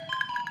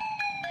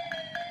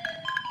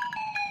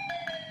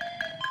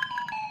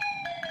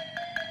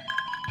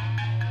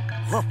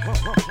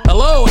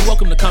Hello and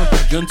welcome to Comic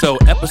Book Junto,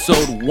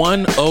 episode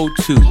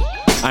 102.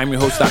 I'm your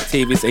host,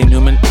 Octavius A.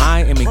 Newman.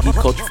 I am a geek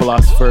culture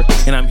philosopher,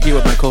 and I'm here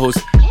with my co-host,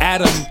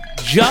 Adam.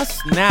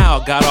 Just now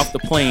got off the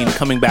plane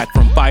coming back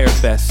from Fyre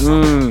Fest,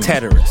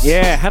 Teteris.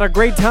 Yeah, had a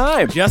great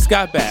time. Just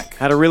got back.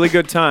 Had a really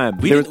good time.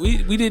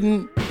 We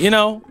didn't, you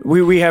know.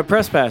 We had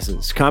press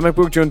passes. Comic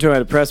Book Junto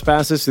had press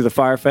passes to the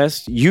Fyre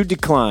Fest. You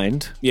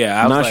declined.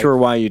 Yeah, I'm not sure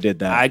why you did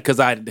that. Because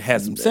I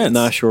had some sense.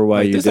 Not sure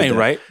why you did that. This ain't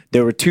right.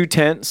 There were two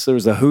tents. There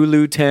was a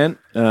Hulu tent.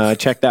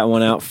 Check that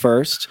one out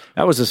first.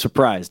 That was a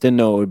surprise. Didn't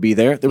know it would be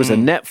there. There was a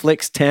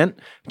Netflix tent.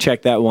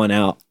 Check that one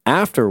out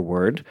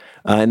afterward.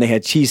 And they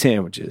had cheese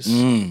sandwiches.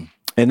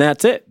 And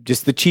that's it.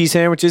 Just the cheese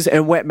sandwiches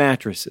and wet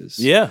mattresses.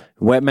 Yeah.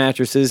 Wet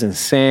mattresses and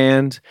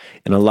sand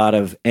and a lot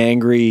of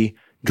angry,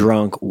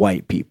 drunk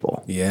white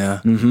people. Yeah.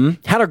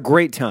 Had a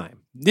great time.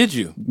 Did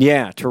you?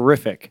 Yeah,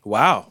 terrific.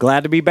 Wow.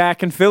 Glad to be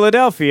back in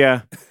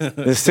Philadelphia,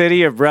 the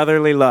city of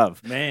brotherly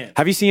love. Man.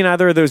 Have you seen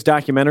either of those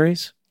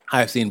documentaries?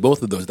 I've seen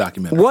both of those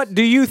documentaries. What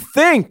do you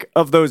think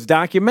of those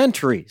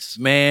documentaries?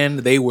 Man,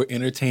 they were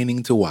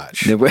entertaining to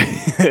watch. They were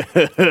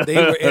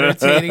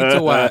entertaining to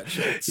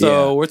watch.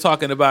 So we're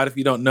talking about, if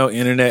you don't know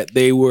internet,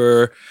 there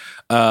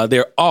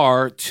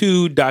are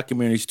two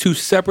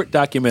separate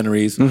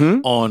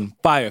documentaries on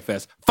Fyre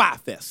Fest. Hot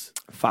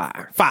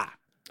Fire.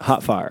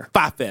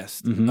 Fyre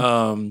Fest.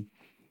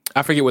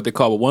 I forget what they're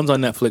called, but one's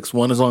on Netflix,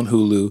 one is on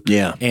Hulu.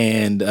 Yeah.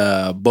 And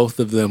both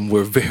of them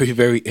were very,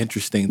 very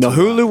interesting. The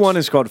Hulu one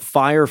is called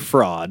Fyre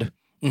Fraud,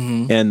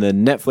 and the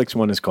Netflix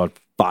one is called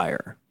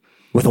Fyre.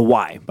 With a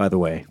Y, by the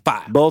way.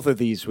 Fyre. Both of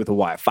these with a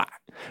Y. Fyre.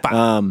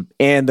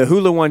 And the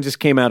Hulu one just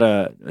came out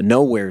of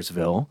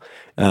Nowheresville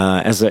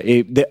as a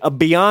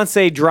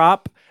Beyonce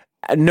drop.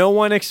 No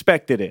one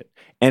expected it.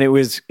 And it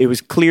was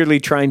clearly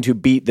trying to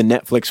beat the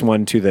Netflix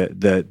one to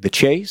the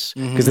chase.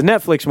 Because the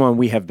Netflix one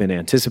we have been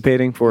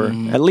anticipating for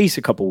at least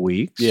a couple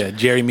weeks. Yeah,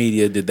 Jerry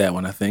Media did that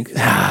one, I think.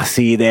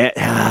 See?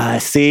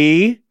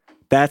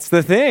 That's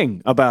the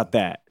thing about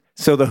that.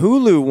 So the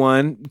Hulu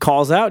one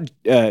calls out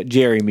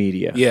Jerry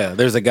Media. Yeah,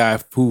 there's a guy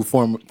who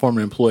former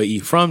employee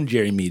from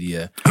Jerry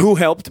Media. Who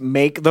helped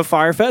make the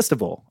Fyre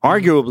Festival.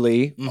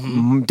 Arguably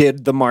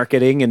did the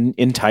marketing and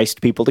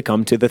enticed people to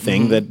come to the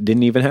thing that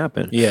didn't even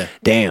happen. Yeah.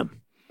 Damn.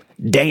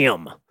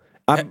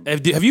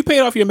 Have you paid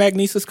off your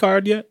Magnesis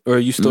card yet? Or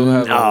you still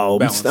have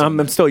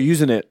I'm still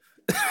using it.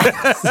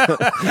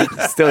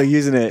 Still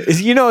using it.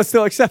 It's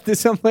still accepted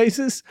some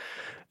places.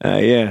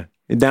 Yeah.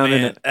 Down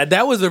in it.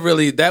 That was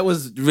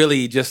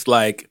really just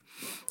like,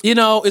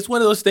 it's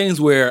one of those things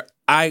where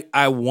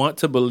I want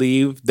to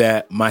believe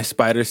that my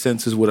spider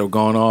senses would have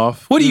gone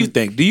off. What do you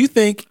think? Do you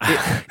think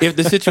if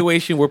the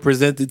situation were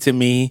presented to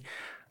me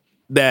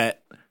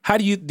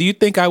do you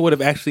think I would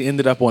have actually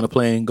ended up on a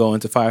plane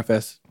going to Fyre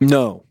Fest?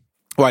 No.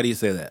 Why do you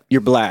say that?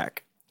 You're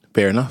black.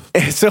 Fair enough.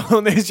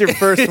 So there's your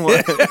first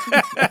one.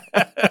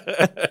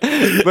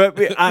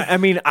 But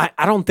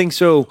I don't think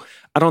so.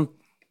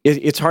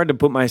 It's hard to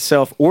put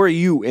myself or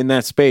you in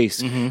that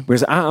space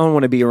because I don't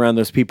want to be around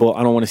those people.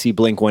 I don't want to see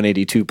Blink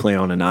 182 play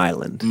on an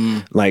island.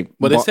 They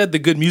said the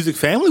Good Music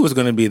family was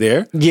going to be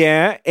there.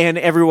 Yeah, and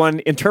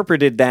everyone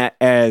interpreted that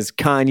as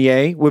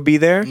Kanye would be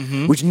there,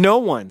 which no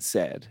one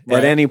said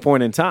at any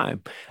point in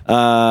time.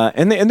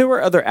 And there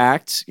were other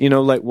acts,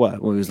 like what?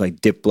 Well, it was like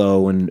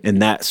Diplo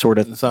and that sort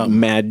of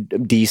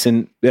mad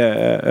decent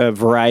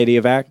variety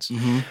of acts.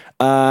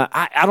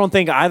 I don't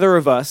think either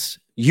of us,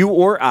 you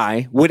or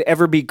I, would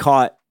ever be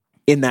caught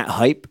in that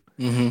hype.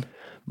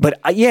 But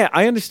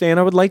I understand.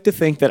 I would like to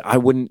think that I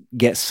wouldn't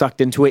get sucked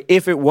into it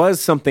if it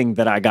was something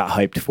that I got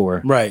hyped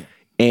for. Right.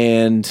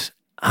 And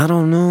I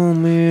don't know,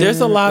 man. There's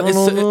a lot. It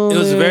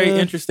was very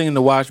interesting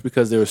to watch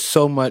because there was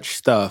so much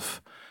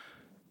stuff.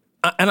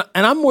 And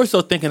I'm more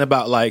so thinking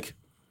about, like,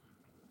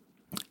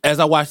 as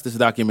I watch this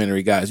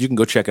documentary, guys, you can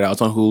go check it out.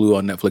 It's on Hulu,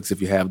 on Netflix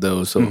if you have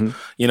those. So,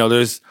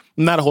 there's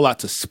not a whole lot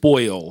to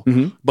spoil,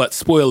 but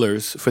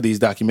spoilers for these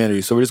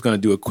documentaries. So we're just going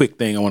to do a quick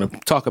thing I want to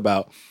talk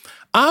about.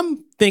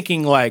 I'm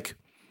thinking, like,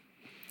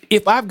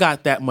 if I've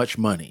got that much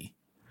money,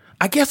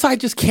 I guess I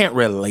just can't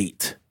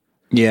relate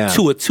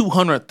to a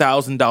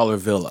 $200,000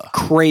 villa.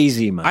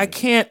 Crazy money. I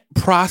can't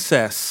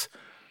process,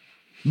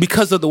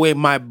 because of the way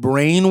my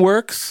brain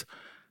works,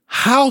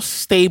 how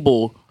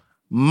stable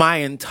my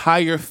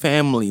entire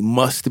family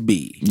must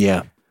be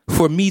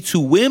for me to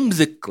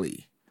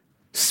whimsically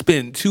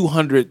spend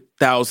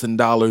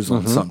 $200,000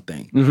 on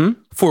something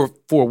for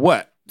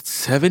what?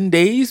 7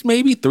 days,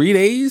 maybe 3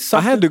 days?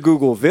 Something? I had to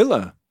Google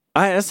villa.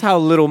 That's how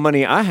little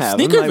money I have.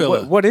 Sneaker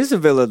Villa. What is a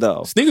villa,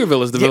 though? Sneaker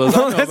Villa is the villa.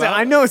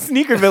 I know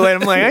Sneaker Villa,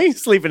 and I'm like, I ain't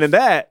sleeping in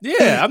that.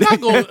 Yeah, I'm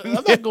not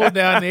going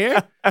down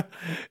there.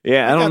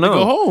 Yeah, I don't know.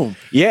 Go home.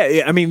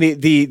 Yeah, I mean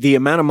the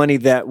amount of money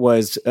that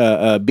was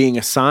being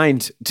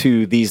assigned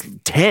to these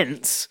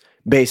tents,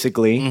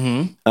 basically,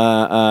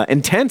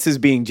 and tents is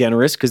being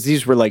generous because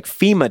these were like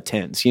FEMA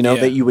tents,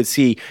 that you would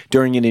see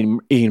during an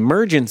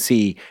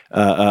emergency,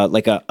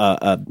 like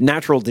a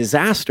natural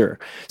disaster.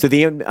 So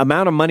the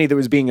amount of money that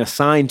was being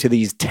assigned to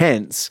these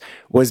tents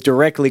was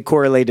directly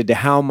correlated to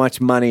how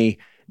much money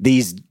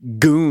these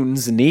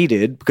goons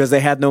needed because they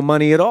had no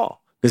money at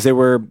all because they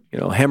were,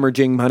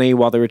 hemorrhaging money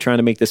while they were trying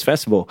to make this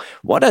festival.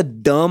 What a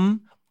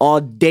dumb,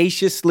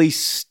 audaciously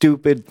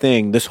stupid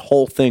thing this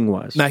whole thing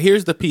was. Now,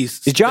 here's the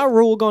piece. Is Ja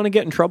Rule going to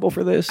get in trouble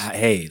for this?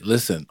 Hey,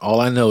 listen,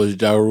 all I know is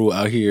Ja Rule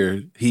out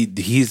here,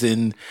 he's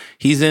in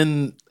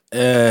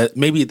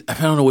maybe, I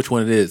don't know which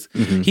one it is.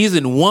 Mm-hmm. He's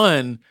in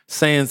one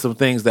saying some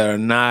things that are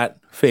not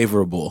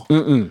favorable.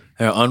 They're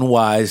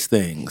unwise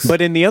things.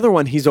 But in the other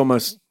one, he's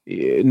almost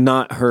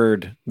not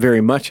heard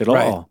very much at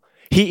all.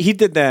 He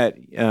did that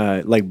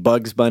like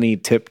Bugs Bunny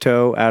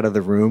tiptoe out of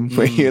the room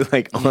where you're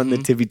like on the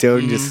tippy toe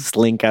and just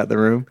slink out the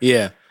room.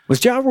 Yeah.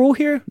 Was Ja Rule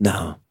here?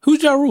 No.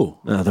 Who's Ja Rule?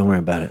 No, don't worry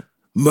about it.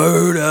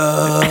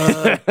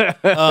 Murder.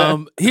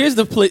 Here's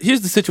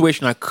the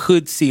situation I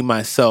could see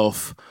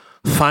myself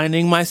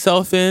finding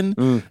myself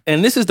in.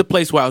 And this is the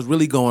place where I was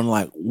really going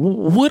like,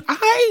 would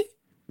I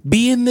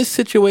be in this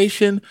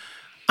situation?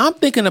 I'm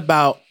thinking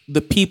about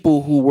the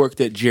people who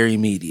worked at Jerry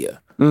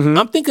Media.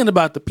 I'm thinking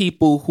about the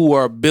people who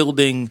are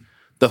building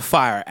the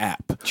Fyre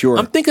app. Sure.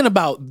 I'm thinking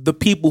about the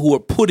people who are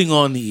putting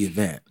on the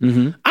event.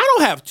 I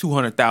don't have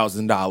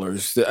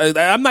 $200,000.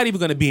 I'm not even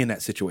going to be in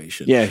that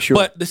situation. Yeah, sure.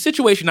 But the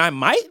situation I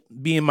might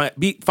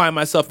find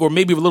myself, or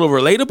maybe a little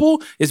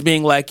relatable, is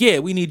being like, yeah,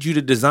 we need you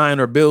to design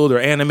or build or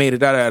animate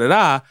it,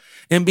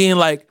 and being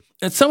like,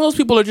 and some of those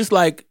people are just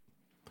like,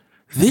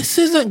 this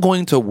isn't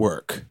going to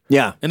work.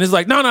 Yeah. And it's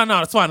like, no,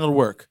 it's fine, it'll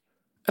work.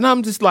 And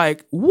I'm just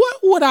like, what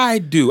would I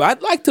do?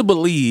 I'd like to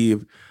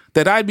believe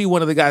that I'd be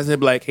one of the guys that'd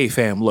be like, hey,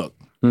 fam, look,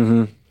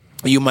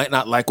 you might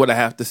not like what I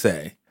have to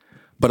say,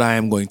 but I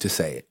am going to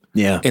say it.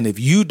 Yeah. And if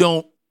you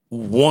don't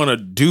want to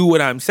do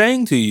what I'm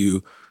saying to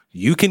you,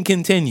 you can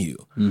continue,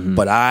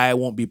 but I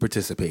won't be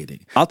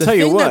participating. I'll tell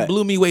you what. The thing that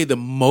blew me away the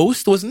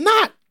most was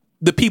not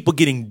the people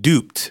getting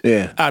duped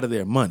out of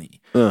their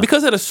money.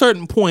 Because at a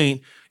certain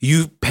point,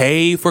 you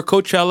pay for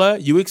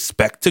Coachella, you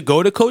expect to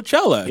go to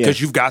Coachella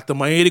because you've got the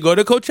money to go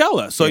to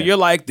Coachella. So you're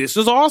like, this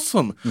is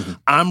awesome.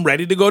 I'm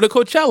ready to go to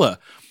Coachella.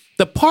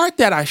 The part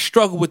that I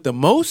struggled with the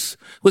most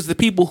was the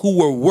people who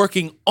were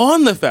working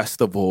on the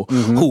festival,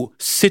 who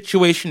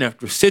situation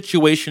after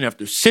situation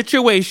after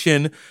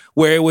situation,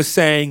 where it was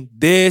saying,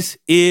 this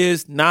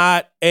is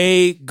not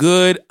a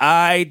good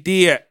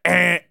idea.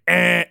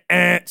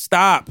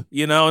 Stop,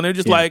 and they're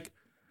just like,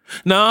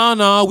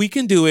 no, we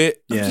can do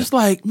it. I'm just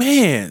like,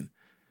 man.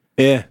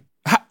 Yeah.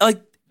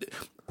 Like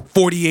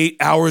 48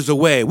 hours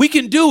away. We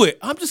can do it.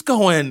 I'm just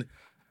going,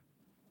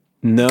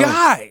 no.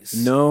 Guys.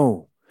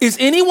 No. Is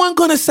anyone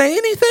going to say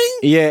anything?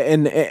 Yeah,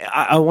 and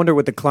I wonder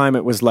what the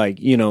climate was like,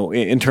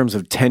 in terms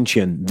of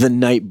tension the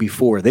night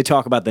before. They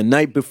talk about the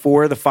night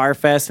before the Fyre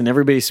Fest, and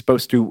everybody's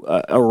supposed to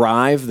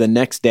arrive the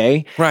next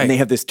day. Right. And they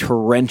have this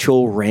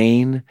torrential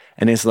rain,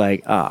 and it's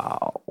like,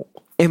 oh.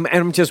 And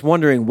I'm just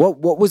wondering, what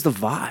was the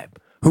vibe?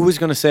 Who was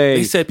going to say,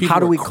 they said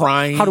people were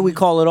crying. How do we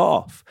call it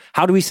off?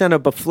 How do we send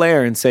up a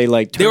flare and say,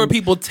 like... There were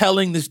people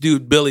telling this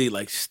dude, Billy,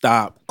 like,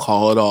 stop,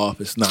 call it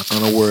off. It's not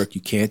going to work.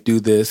 You can't do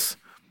this.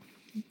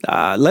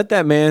 Let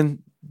that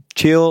man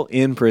chill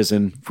in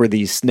prison for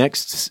these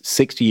next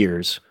 6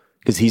 years,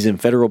 because he's in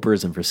federal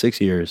prison for 6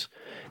 years.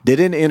 Did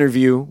an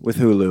interview with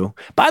Hulu.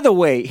 By the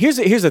way, here's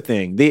the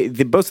thing.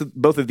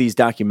 Both of these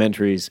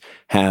documentaries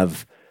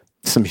have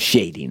some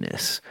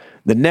shadiness.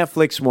 The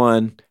Netflix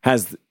one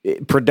has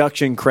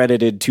production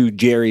credited to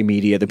Jerry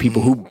Media, the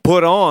people who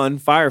put on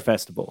Fyre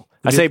Festival.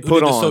 Did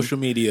the social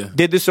media.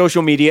 Did the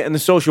social media, and the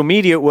social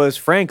media was,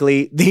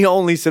 frankly, the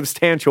only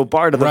substantial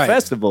part of the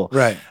festival.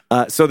 Right.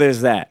 So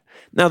there's that.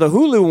 Now, the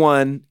Hulu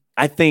one,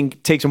 I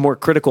think, takes a more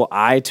critical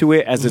eye to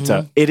it, as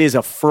it is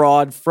a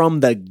fraud from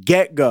the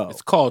get-go.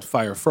 It's called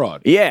Fyre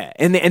fraud. Yeah,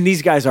 and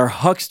these guys are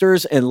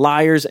hucksters and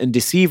liars and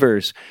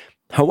deceivers.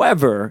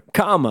 However,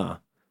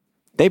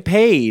 they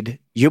paid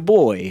your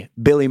boy,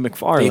 Billy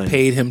McFarland. They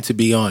paid him to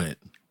be on it.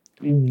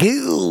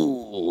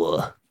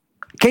 Goo.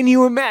 Can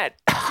you imagine?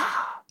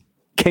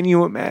 Can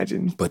you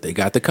imagine? But they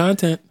got the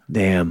content.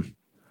 Damn.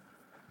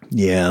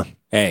 Yeah.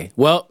 Hey,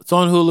 well, it's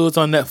on Hulu. It's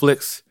on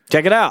Netflix.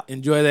 Check it out.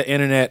 Enjoy that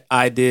internet.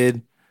 I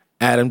did.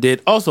 Adam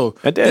did. Also,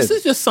 I did. This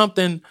is just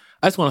something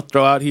I just want to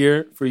throw out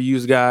here for you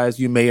guys.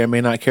 You may or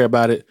may not care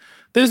about it.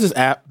 There's this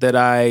app that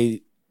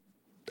I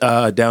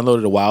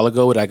downloaded a while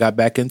ago that I got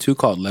back into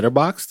called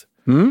Letterboxd.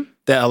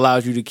 That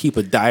allows you to keep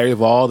a diary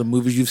of all the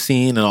movies you've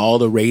seen and all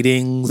the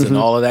ratings and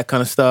all of that kind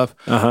of stuff.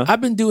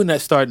 I've been doing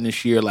that starting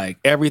this year, like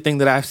everything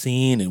that I've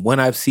seen and when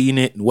I've seen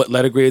it and what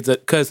letter grades.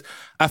 Because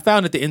I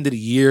found at the end of the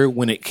year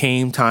when it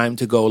came time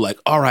to go like,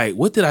 all right,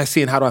 what did I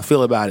see and how do I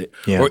feel about it?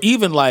 Yeah. Or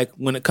even like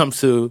when it comes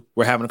to,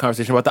 we're having a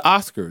conversation about the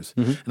Oscars.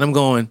 And I'm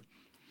going,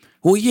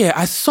 well, yeah,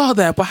 I saw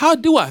that, but how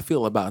do I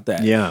feel about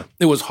that? Yeah.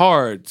 It was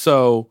hard.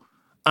 So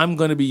I'm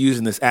going to be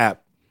using this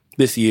app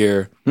this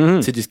year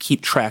to just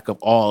keep track of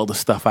all the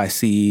stuff I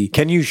see.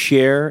 Can you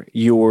share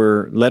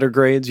your letter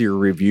grades, your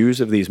reviews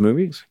of these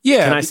movies?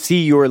 Yeah. Can I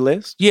see your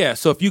list? Yeah.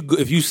 So if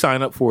you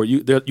sign up for it,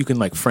 you can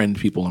like friend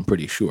people, I'm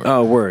pretty sure.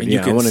 Oh, word. And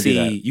yeah, I want to do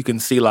that. You can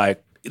see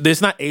like,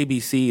 there's not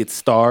ABC, it's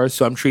stars.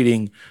 So I'm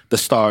treating the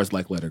stars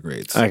like letter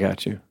grades. I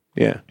got you.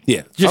 Yeah.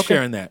 Yeah, just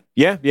sharing that.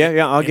 Yeah.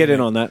 I'll get in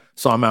on that.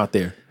 So I'm out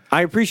there.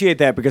 I appreciate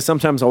that because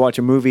sometimes I'll watch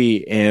a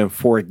movie and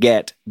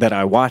forget that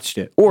I watched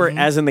it. Or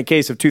as in the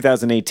case of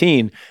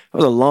 2018, it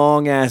was a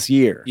long ass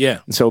year. Yeah.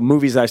 And so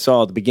movies I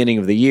saw at the beginning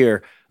of the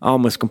year, I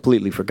almost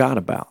completely forgot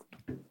about.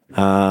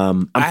 I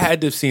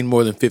had to have seen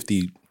more than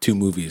 52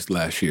 movies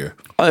last year.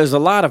 Oh, there's a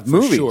lot of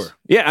movies. Sure.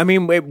 Yeah, I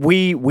mean,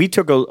 we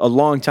took a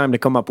long time to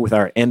come up with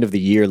our end of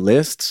the year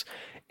lists.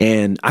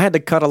 And I had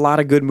to cut a lot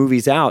of good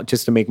movies out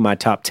just to make my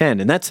top 10.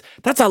 And that's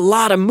a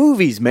lot of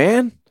movies,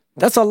 man.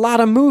 That's a lot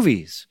of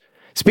movies.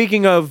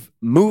 Speaking of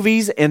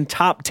movies and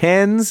top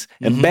 10s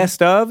and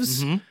best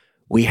ofs,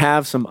 we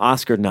have some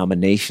Oscar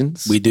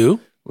nominations. We do.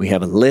 We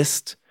have a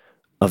list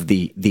of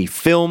the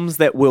films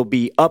that will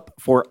be up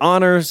for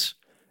honors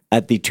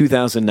at the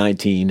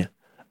 2019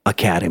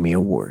 Academy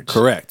Awards.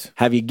 Correct.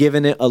 Have you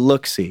given it a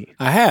look-see?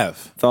 I have.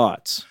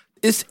 Thoughts?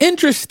 It's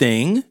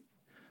interesting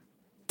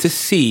to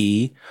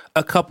see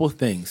a couple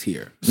things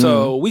here.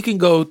 So we can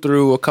go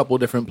through a couple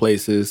different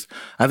places.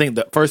 I think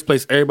the first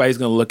place everybody's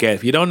going to look at,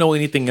 if you don't know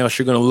anything else,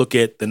 you're going to look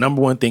at the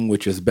number one thing,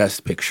 which is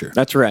Best Picture.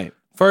 That's right.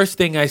 First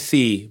thing I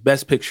see,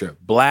 Best Picture,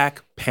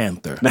 Black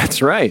Panther.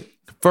 That's right.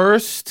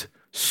 First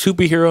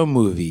superhero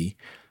movie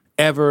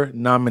ever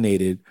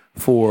nominated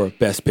for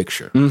Best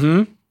Picture.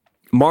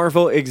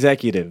 Marvel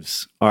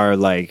executives are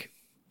like,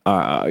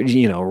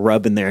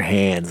 rubbing their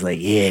hands like,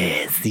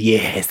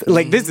 yes.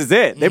 Like, this is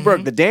it. They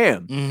broke the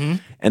dam.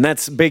 And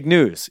that's big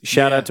news.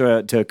 Shout out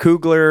to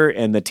Coogler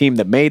and the team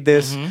that made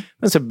this.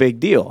 That's a big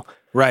deal.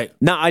 Right.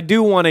 Now, I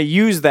do want to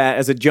use that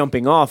as a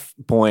jumping off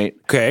point.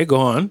 Okay, go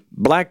on.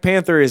 Black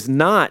Panther is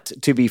not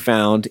to be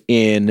found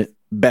in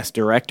Best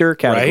Director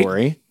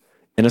category. Right.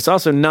 And it's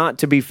also not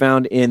to be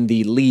found in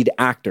the lead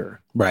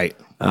actor. Right.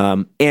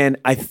 And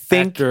I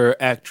think actor,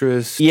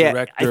 actress, yeah,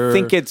 director, I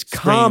think it's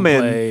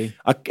common. screenplay.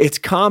 It's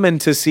common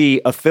to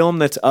see a film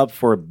that's up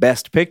for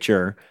Best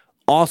Picture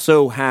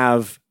also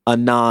have a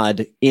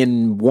nod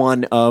in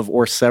one of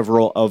or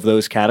several of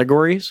those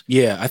categories.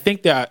 Yeah, I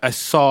think that I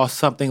saw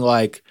something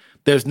like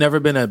there's never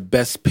been a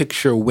Best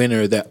Picture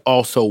winner that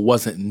also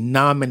wasn't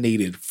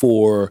nominated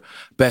for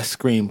Best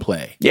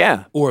Screenplay.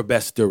 Yeah. Or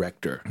Best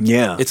Director.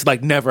 Yeah. It's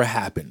like never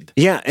happened.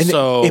 Yeah, and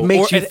so, it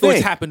makes you or think.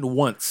 it's happened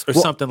once or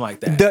something like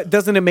that.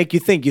 Doesn't it make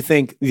you think? You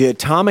think the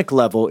atomic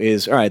level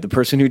is, all right, the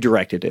person who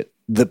directed it,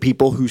 the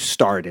people who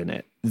starred in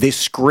it, the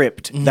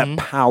script that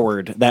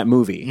powered that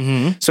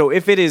movie. So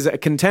if it is a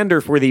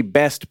contender for the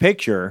Best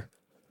Picture,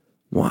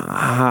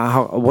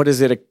 what is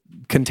it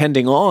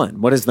contending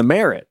on? What is the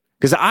merit?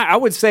 Because I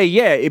would say,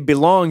 yeah, it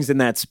belongs in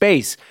that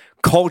space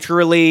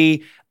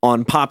culturally,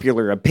 on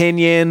popular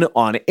opinion,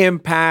 on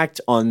impact,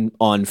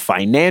 on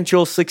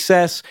financial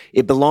success.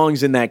 It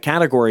belongs in that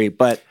category.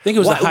 But I think it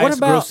was the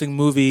highest grossing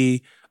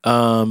movie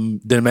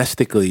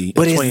domestically.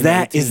 But in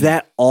is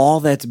that all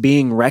that's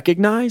being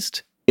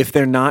recognized? If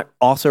they're not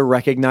also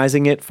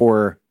recognizing it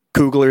for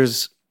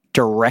Coogler's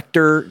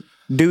director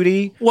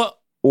duty? Well,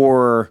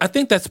 or I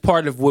think that's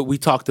part of what we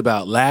talked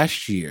about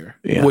last year,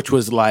 which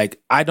was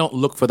like, I don't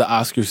look for the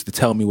Oscars to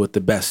tell me what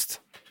the best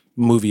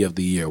movie of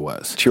the year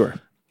was. Sure.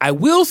 I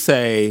will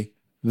say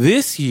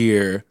this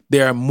year,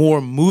 there are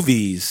more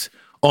movies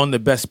on the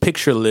Best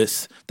Picture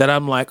list that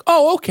I'm like,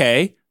 oh,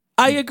 okay,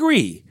 I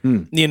agree.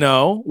 You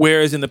know,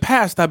 whereas in the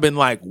past, I've been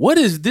like, what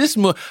is this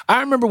movie? I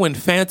remember when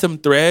Phantom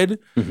Thread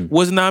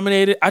was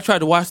nominated. I tried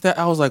to watch that.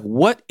 I was like,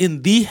 what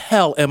in the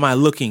hell am I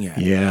looking at?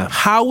 Yeah.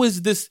 How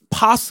is this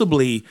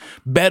possibly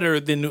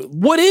better than,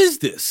 what is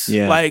this?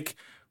 Yeah. Like,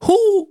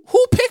 who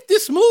picked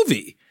this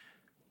movie?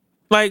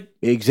 Like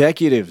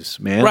executives,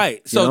 man.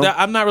 Right. So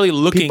I'm not really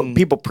looking.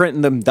 People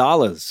printing them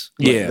dollars.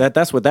 Yeah.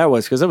 That's what that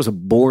was, because that was a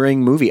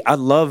boring movie. I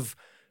love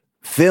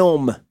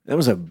film. That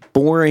was a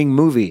boring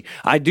movie.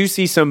 I do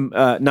see some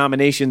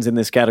nominations in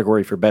this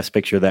category for Best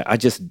Picture that I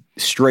just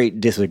straight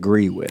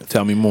disagree with.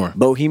 Tell me more.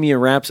 Bohemian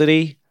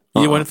Rhapsody.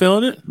 You weren't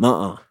feeling it?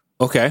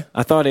 Okay.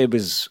 I thought it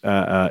was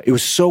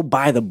so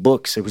by the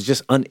books. It was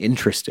just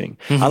uninteresting.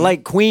 I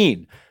like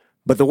Queen,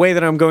 but the way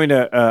that I'm going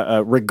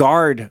to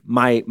regard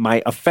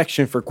my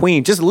affection for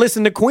Queen, just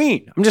listen to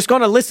Queen. I'm just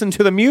going to listen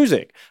to the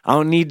music. I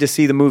don't need to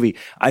see the movie.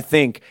 I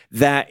think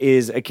that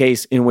is a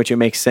case in which it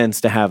makes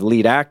sense to have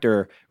lead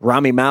actor.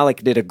 Rami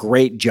Malek did a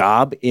great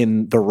job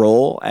in the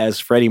role as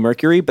Freddie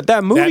Mercury, but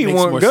that movie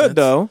wasn't good,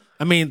 though.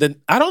 I mean,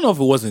 I don't know if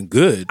it wasn't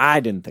good. I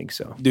didn't think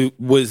so.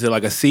 Was it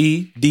like a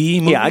C, D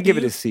movie? Yeah, I give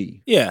it a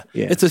C. Yeah,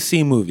 it's a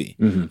C movie.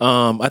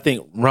 I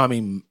think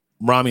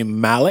Rami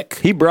Malek,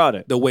 he brought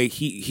it. The way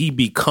he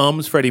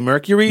becomes Freddie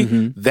Mercury,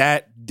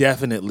 that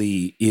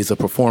definitely is a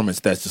performance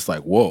that's just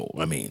like, whoa.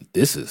 I mean,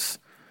 this is.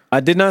 I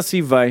did not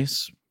see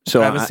Vice,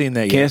 so I haven't seen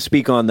that yet. Can't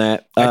speak on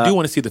that. I do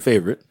want to see The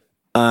Favorite.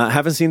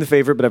 Haven't seen The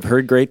Favorite, but I've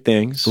heard great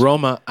things.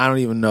 Roma, I don't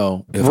even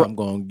know if I'm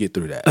going to get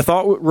through that. I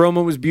thought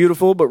Roma was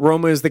beautiful, but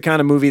Roma is the kind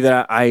of movie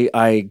that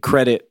I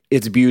credit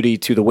its beauty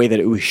to the way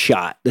that it was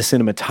shot, the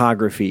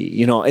cinematography.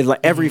 You know, like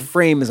every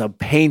frame is a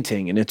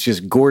painting, and it's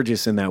just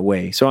gorgeous in that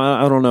way. So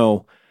I don't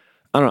know.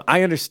 I don't know.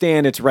 I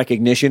understand its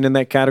recognition in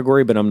that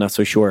category, but I'm not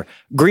so sure.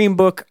 Green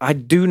Book, I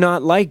do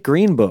not like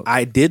Green Book.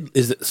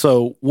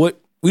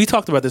 What we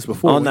talked about this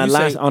before on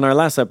our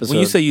last episode. When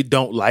you say you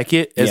don't like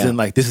it, as in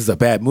like this is a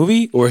bad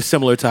movie, or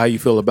similar to how you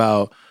feel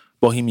about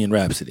Bohemian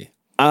Rhapsody?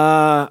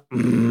 That's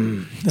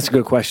a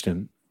good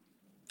question.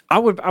 I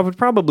would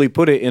probably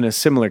put it in a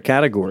similar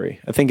category.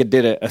 I think it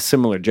did a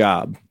similar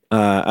job.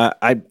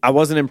 I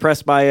wasn't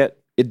impressed by it.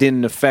 It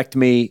didn't affect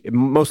me. It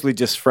mostly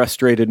just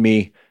frustrated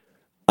me.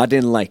 I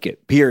didn't like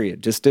it.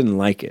 Period. Just didn't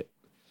like it.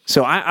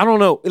 So I don't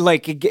know.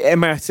 Like,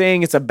 am I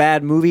saying it's a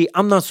bad movie?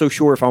 I'm not so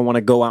sure if I want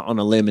to go out on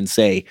a limb and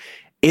say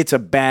it's a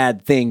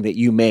bad thing that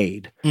you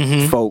made,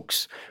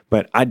 folks.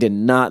 But I did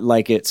not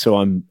like it. So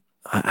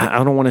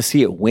I don't want to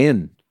see it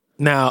win.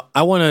 Now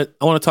I want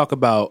to talk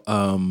about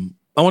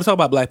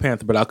Black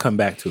Panther, but I'll come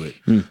back to it.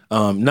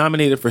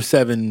 Nominated for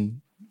 7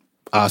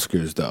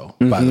 Oscars, though,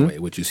 by the way,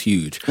 which is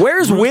huge.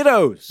 Where's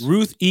Widows?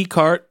 Ruth E.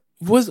 Cart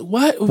was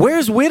what?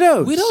 Where's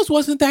Widows? Widows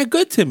wasn't that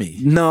good to me.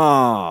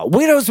 No,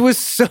 Widows was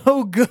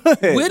so good.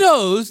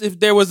 Widows, if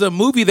there was a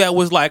movie that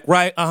was like,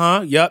 right,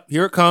 yep,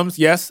 here it comes.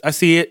 Yes, I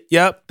see it.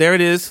 Yep, there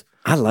it is.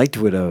 I liked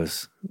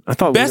Widows. I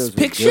thought Best Widows was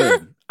Picture?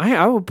 good.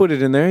 I would put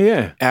it in there,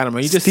 yeah. Adam, are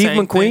you just Steve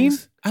saying McQueen?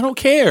 things? I don't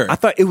care. I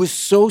thought it was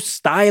so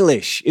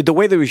stylish. The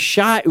way that it was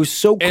shot, it was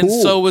so cool. And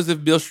so was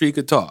If Beale Street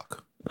Could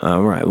Talk.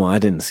 All right. Well, I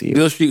didn't see it.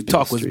 Beale Street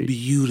Talk was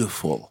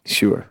beautiful.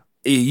 Sure.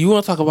 You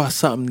want to talk about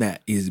something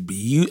that is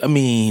beautiful? I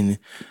mean,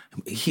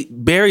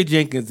 Barry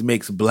Jenkins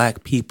makes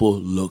black people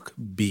look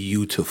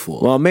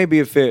beautiful. Well, maybe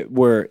if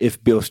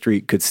Beale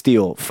Street could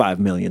steal $5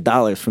 million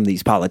from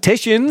these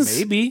politicians.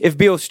 Maybe. If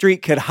Beale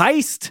Street could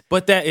heist.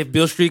 If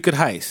Beale Street could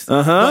heist.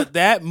 But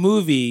that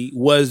movie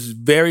was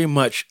very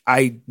much,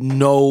 I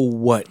know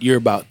what you're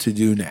about to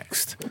do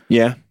next.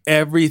 Yeah.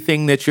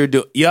 Everything that you're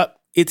doing. Yep,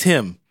 it's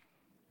him.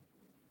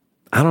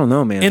 I don't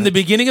know, man. In the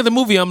beginning of the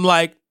movie, I'm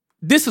like,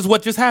 this is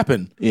what just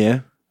happened.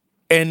 Yeah.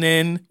 And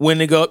then when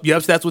they go,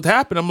 yep, that's what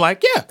happened. I'm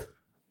like, yeah.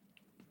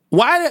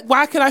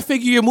 Why can I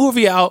figure your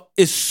movie out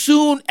as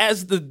soon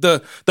as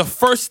the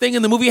first thing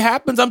in the movie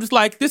happens? I'm just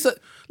like,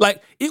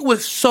 it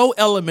was so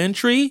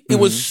elementary. It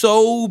was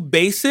so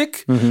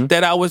basic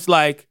that I was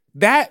like,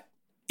 that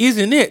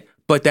isn't it,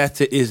 but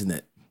that's it, isn't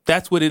it?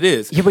 That's what it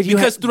is. Yeah, but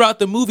because throughout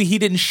the movie, he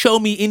didn't show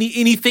me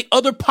anything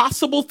other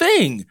possible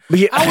thing.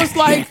 I was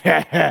like,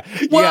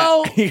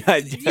 well, you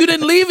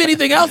didn't leave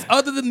anything else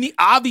other than the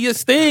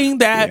obvious thing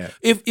that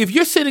if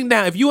you're sitting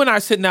down, if you and I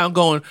are sitting down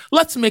going,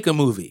 let's make a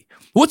movie.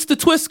 What's the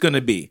twist going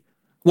to be?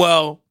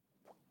 Well,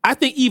 I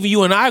think even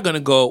you and I are going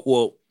to go,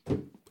 well,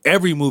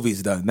 every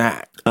movie's done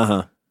that.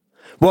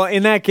 Well,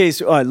 in that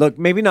case, look,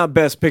 maybe not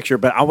Best Picture,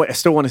 but I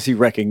still want to see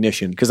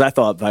recognition because I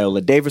thought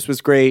Viola Davis was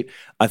great.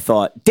 I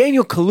thought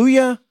Daniel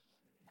Kaluuya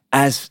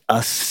as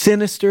a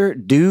sinister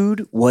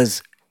dude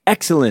was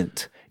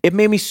excellent. It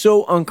made me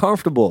so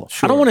uncomfortable.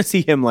 Sure. I don't want to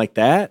see him like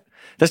that.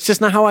 That's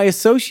just not how I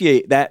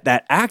associate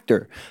that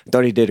actor. I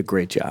thought he did a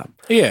great job.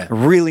 Yeah. I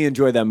really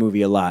enjoyed that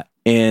movie a lot.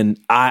 And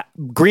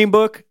Green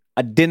Book,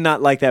 I did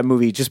not like that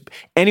movie. Just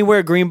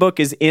anywhere Green Book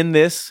is in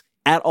this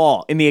at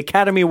all. In the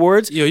Academy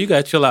Awards. Yo, you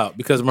got to chill out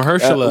because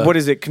Mahershala. What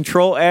is it?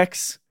 Control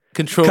X?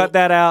 Cut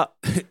that out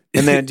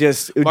and then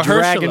just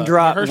drag and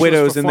drop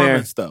Widows in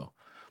there. Though.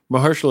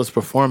 Mahershala's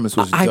performance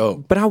was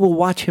dope. But I will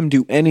watch him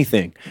do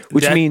anything,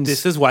 which means...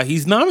 This is why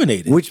he's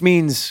nominated. Which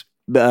means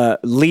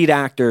lead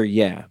actor,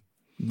 yeah.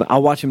 But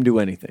I'll watch him do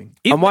anything.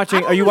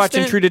 Are you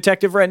watching True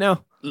Detective right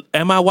now?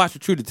 Am I watching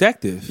True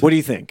Detective? What do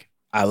you think?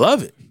 I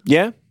love it.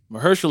 Yeah?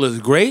 Mahershala is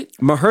great.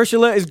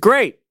 Mahershala is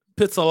great.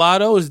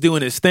 Pizzolatto is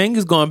doing his thing.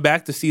 He's going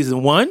back to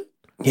season 1.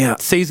 Yeah.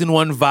 Season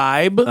 1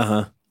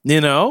 vibe.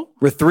 You know?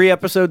 We're 3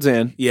 episodes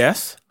in.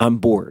 Yes. I'm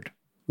bored.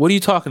 What are you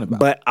talking about?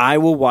 But I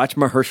will watch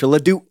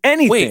Mahershala do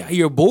anything. Wait,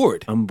 you're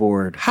bored? I'm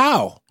bored.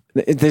 How?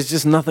 There's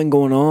just nothing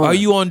going on. Are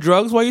you on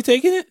drugs while you're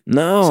taking it?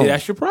 No. See,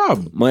 that's your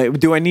problem.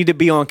 Do I need to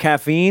be on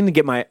caffeine to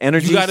get my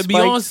energy You got to be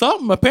on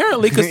something,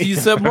 apparently, because you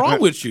something wrong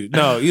with you.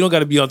 No, you don't got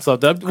to be on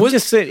something.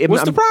 What's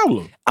the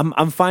problem?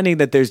 I'm finding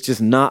that there's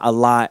just not a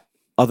lot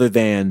other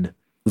than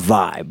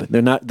vibe.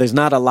 There's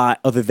not a lot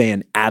other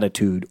than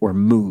attitude or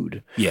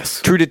mood.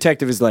 Yes. True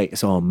Detective is like,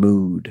 it's all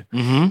mood.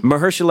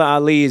 Mahershala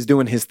Ali is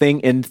doing his thing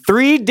in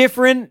 3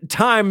 different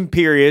time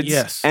periods.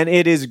 Yes. And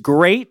it is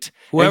great.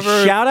 And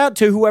shout out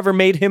to whoever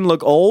made him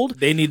look old.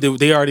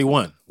 They already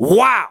won.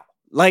 Wow.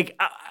 Like...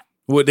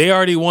 they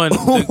already won.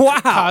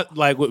 Wow.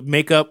 With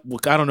makeup,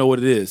 I don't know what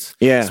it is.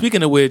 Yeah.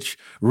 Speaking of which,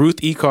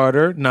 Ruth E.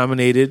 Carter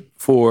nominated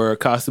for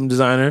costume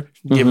designer.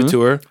 Give it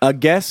to her. A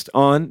guest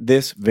on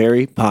this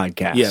very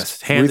podcast.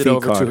 Yes. Hand it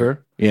over to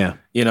her. Yeah.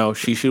 You know,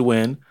 she should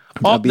win.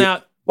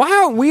 Now, why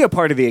aren't we a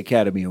part of the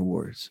Academy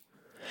Awards?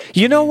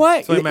 You know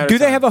what? Do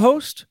they have a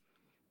host?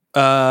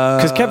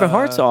 Because Kevin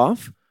Hart's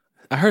off.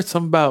 I heard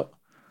on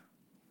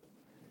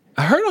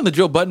the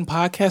Joe Budden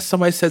podcast,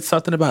 somebody said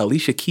something about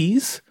Alicia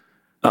Keys.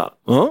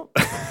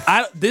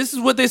 This is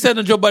what they said on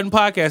the Joe Budden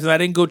podcast, and I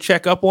didn't go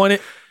check up on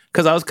it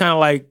because I was kind of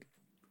like,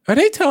 are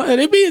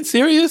they being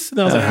serious?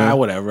 And I was like,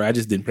 whatever. I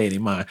just didn't pay any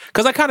mind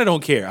because I kind of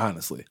don't care,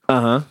 honestly.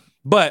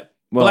 But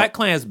Black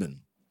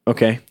Klansman.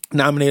 Okay.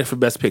 Nominated for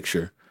Best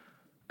Picture.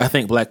 I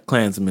think Black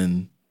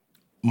Klansman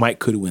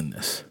could win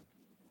this.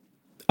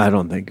 I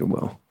don't think it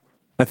will.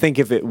 I think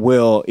if it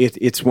will,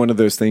 it's one of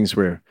those things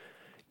where,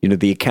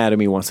 the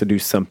Academy wants to do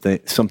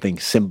something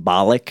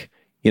symbolic.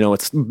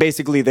 It's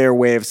basically their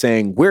way of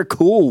saying we're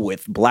cool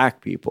with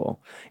black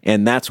people,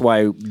 and that's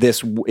why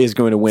this is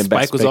going to win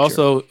Best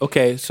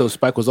Picture. So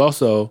Spike was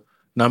also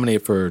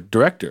nominated for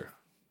director.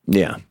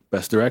 Yeah,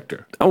 Best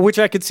Director. Which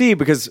I could see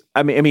because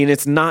I mean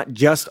it's not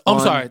just. I'm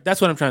sorry, that's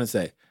what I'm trying to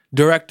say.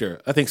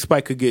 Director. I think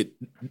Spike could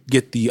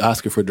get the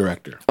Oscar for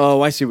director.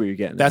 Oh, I see what you're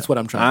getting. That's what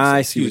I'm trying to say.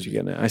 I see what you're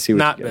getting at. I see what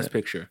not you're getting Best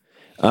Picture.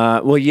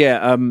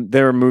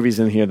 There are movies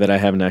in here that I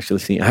haven't actually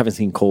seen. I haven't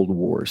seen Cold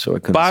War, so I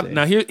couldn't say.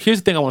 Now here's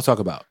the thing I want to talk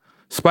about.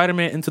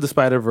 Spider-Man Into the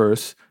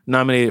Spider-Verse,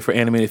 nominated for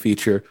animated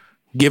feature.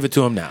 Give it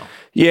to him now.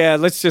 Yeah,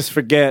 let's just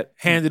forget.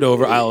 Hand it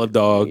over, Isle of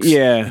Dogs.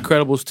 Yeah.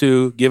 Incredibles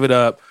 2, give it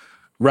up.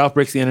 Ralph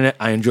Breaks the Internet,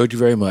 I enjoyed you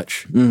very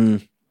much. Mm-hmm.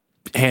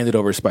 Hand it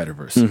over,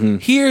 Spider-Verse. Mm-hmm.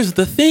 Here's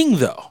the thing,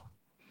 though.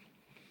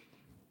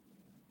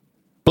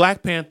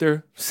 Black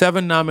Panther,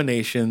 7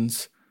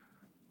 nominations.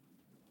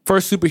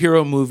 First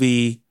superhero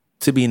movie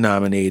to be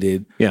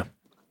nominated. Yeah.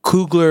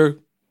 Coogler,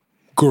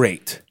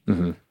 great.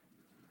 Mm-hmm.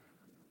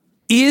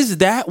 Is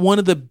that one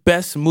of the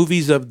best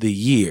movies of the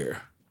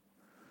year?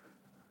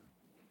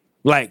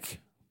 Like,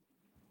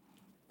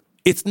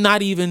 it's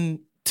not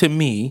even, to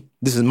me,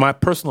 this is my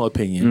personal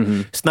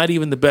opinion, it's not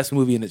even the best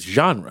movie in its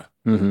genre.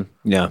 Mm-hmm.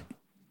 Yeah.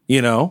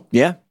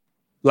 Yeah.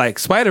 Like,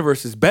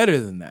 Spider-Verse is better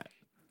than that.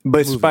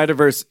 But movie.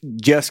 Spider-Verse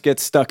just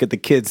gets stuck at the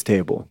kids'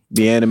 table,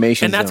 the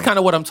animation And that's kind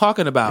of what I'm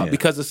talking about,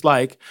 because it's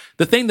like,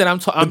 the thing that I'm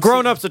talking... The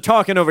grown-ups are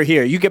talking over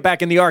here. You get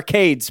back in the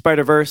arcade,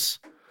 Spider-Verse.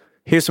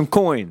 Here's some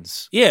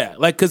coins. Yeah,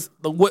 like, because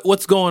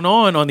what's going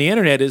on the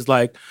internet is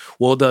like,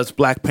 well, does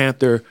Black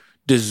Panther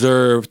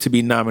deserve to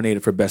be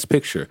nominated for Best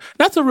Picture?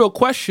 That's a real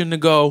question to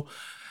go,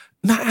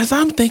 now, as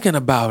I'm thinking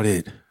about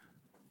it,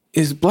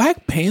 is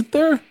Black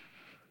Panther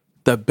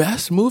the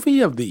best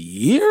movie of the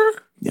year?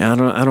 Yeah, I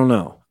don't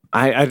know.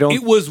 I don't...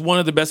 It was one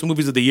of the best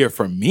movies of the year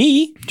for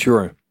me.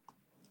 Sure.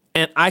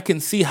 And I can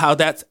see how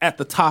that's at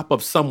the top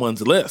of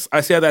someone's list.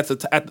 I see how that's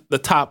at the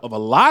top of a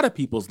lot of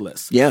people's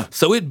lists. Yeah.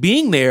 So it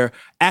being there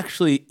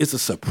actually is a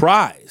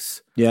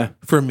surprise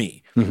for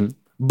me. Mm-hmm.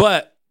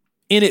 But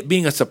in it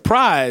being a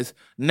surprise,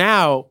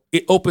 now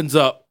it opens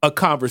up a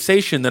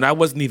conversation that I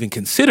wasn't even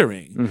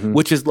considering,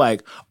 which is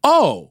like,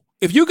 oh,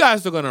 if you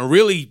guys are going to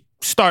really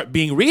start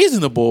being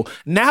reasonable,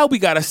 now we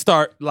got to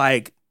start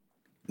like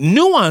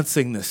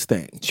nuancing this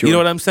thing. Sure. You know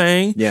what I'm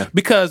saying? Yeah.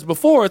 Because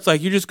before it's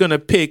like you're just going to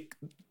pick,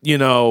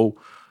 the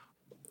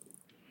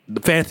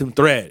Phantom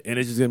Thread, and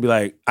it's just going to be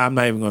like, I'm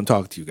not even going to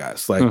talk to you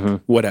guys.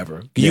 Like,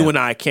 whatever. You and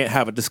I can't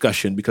have a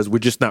discussion because we're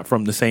just not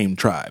from the same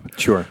tribe.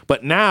 Sure.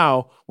 But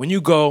now, when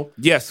you go,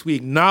 yes, we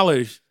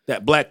acknowledge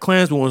that Black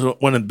Klansman was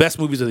one of the best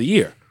movies of the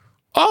year.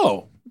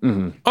 Oh,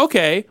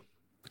 okay,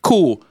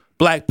 cool.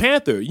 Black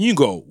Panther, you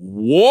go,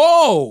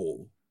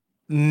 whoa.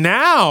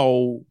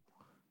 Now,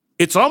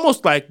 it's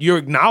almost like you're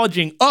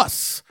acknowledging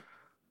us,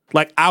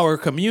 like our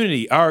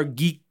community, our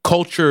geek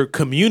culture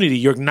community.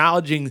 You're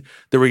acknowledging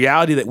the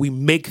reality that we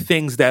make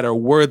things that are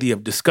worthy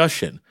of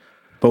discussion.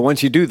 But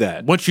once you do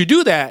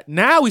that,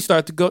 now we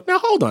start to go, now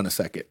hold on a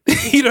second.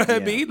 You know what I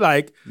mean?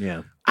 Like,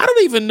 I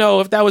don't even know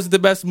if that was the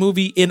best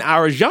movie in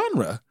our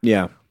genre.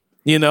 Yeah.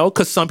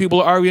 Because some people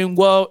are arguing,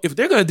 well, if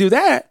they're going to do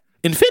that,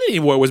 Infinity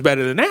War was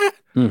better than that.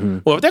 Mm-hmm.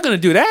 Well, if they're going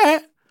to do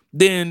that,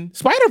 then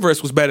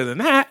Spider-Verse was better than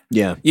that.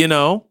 Yeah.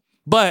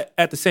 But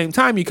at the same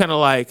time, you kind of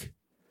like,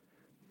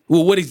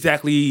 well, what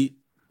exactly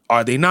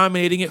are they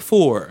nominating it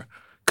for?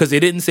 Because they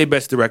didn't say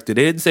Best Director.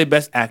 They didn't say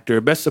Best Actor,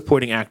 Best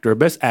Supporting Actor,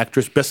 Best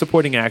Actress, Best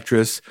Supporting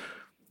Actress.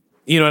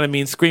 You know what I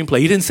mean? Screenplay.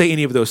 He didn't say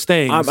any of those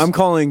things. I'm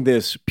calling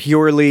this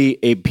purely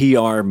a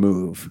PR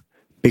move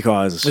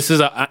because... This is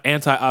an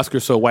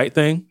anti-Oscar so white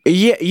thing?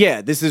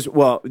 Yeah. This is,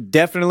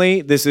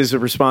 definitely this is a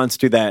response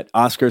to that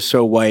Oscar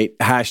so white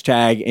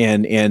hashtag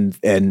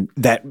and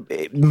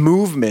that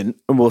movement,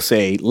 we'll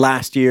say,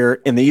 last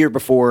year and the year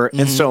before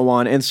and so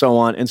on and so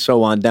on and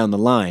so on down the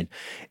line.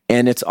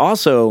 And it's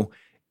also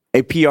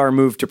a PR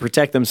move to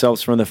protect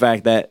themselves from the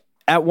fact that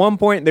at one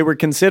point they were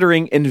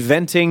considering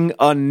inventing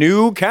a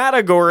new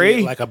category.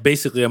 Yeah, like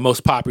basically a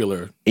most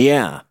popular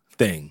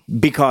thing.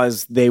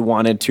 Because they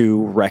wanted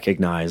to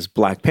recognize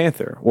Black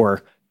Panther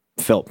or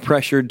felt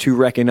pressured to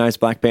recognize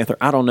Black Panther.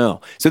 I don't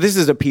know. So this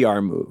is a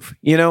PR move.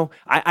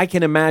 I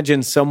can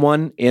imagine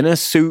someone in a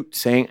suit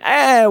saying,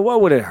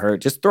 what would it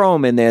hurt? Just throw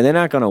them in there. They're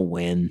not going to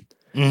win.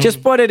 Mm-hmm.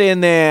 Just put it in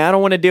there. I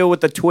don't want to deal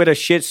with the Twitter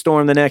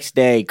shitstorm the next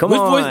day. Come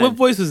on. What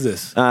voice is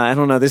this? I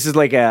don't know. This is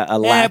like a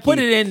lackey. Put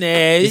it in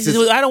there.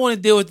 I don't want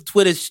to deal with the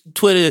Twitter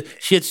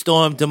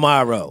shitstorm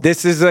tomorrow.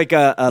 This is like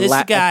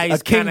a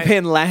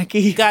kingpin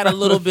lackey. He got a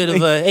little bit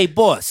of a, hey,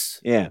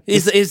 boss. Yeah.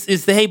 Is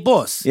the hey,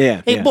 boss.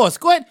 Yeah. Hey, boss,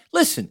 go ahead.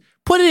 Listen,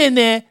 put it in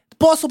there. The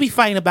boss will be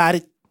fine about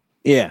it.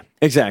 Yeah,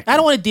 exactly. I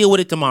don't want to deal with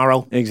it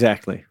tomorrow.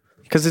 Exactly.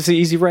 Because it's an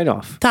easy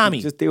write-off.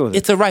 Tommy, just deal with it.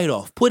 It's a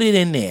write-off. Put it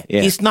in there.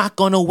 Yeah. He's not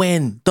going to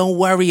win. Don't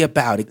worry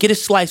about it. Get a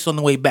slice on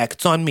the way back.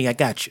 It's on me. I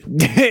got you.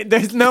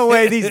 There's no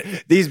way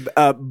these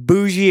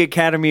bougie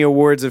Academy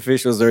Awards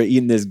officials are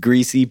eating this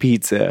greasy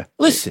pizza.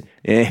 Listen,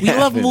 we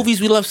love movies.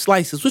 We love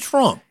slices. What's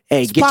wrong?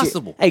 Hey, it's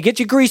possible. Get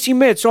your greasy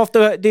mitts off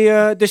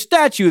the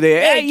statue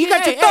there. Hey, you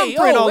got your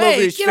thumbprint all over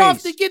his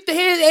face.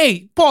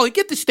 Hey, Paulie,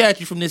 get the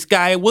statue from this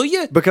guy, will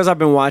you? Because I've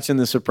been watching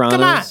The Sopranos.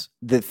 Come on.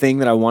 The thing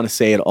that I want to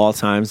say at all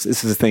times,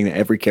 this is the thing that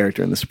every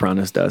character in The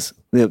Sopranos does.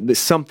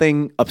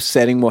 Something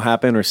upsetting will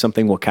happen or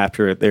something will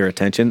capture their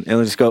attention, and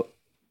they'll just go,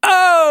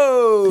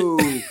 oh!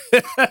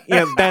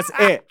 That's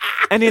it.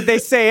 And they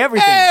say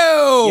everything.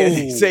 Oh! Yeah,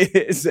 they say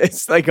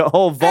it's like a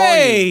whole volume.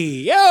 Hey,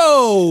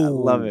 yo! I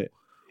love it.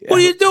 What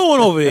are you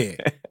doing over there?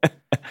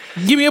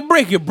 Give me a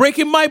break. You're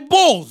breaking my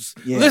balls.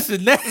 Yeah.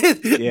 Listen,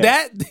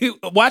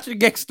 watching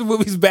gangster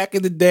movies back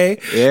in the day,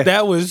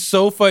 that was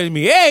so funny to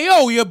me. Hey,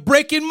 yo, you're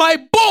breaking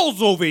my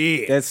balls over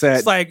here. It's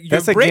like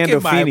you're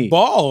breaking my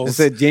balls.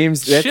 That's a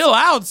James. Chill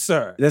out,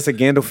 sir. That's a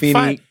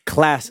Gandolfini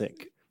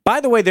classic.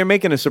 By the way, they're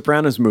making a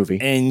Sopranos movie.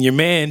 And your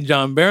man,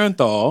 John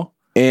Barenthal.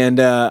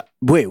 And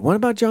wait, what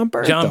about John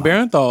Barenthal? John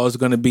Barenthal is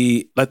going to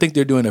be, I think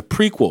they're doing a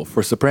prequel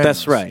for Sopranos.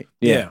 That's right.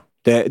 Yeah.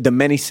 The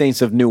Many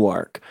Saints of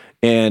Newark.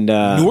 And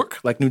Newark,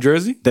 like New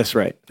Jersey? That's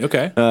right.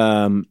 Okay.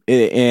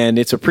 And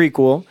it's a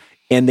prequel,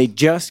 and they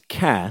just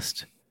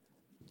cast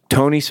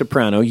Tony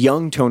Soprano,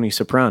 young Tony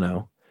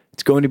Soprano.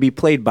 It's going to be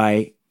played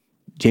by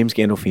James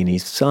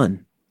Gandolfini's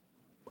son.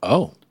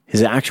 Oh.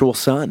 His actual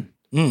son.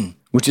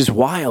 Which is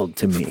wild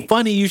to me.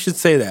 Funny you should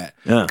say that.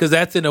 Because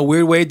that's in a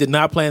weird way, did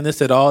not plan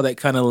this at all. That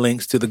kind of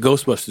links to the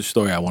Ghostbusters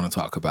story I want to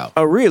talk about.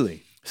 Oh,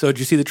 really? So did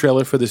you see the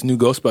trailer for this new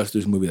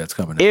Ghostbusters movie that's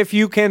coming out? If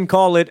you can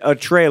call it a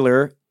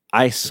trailer,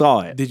 I saw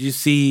it. Did you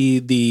see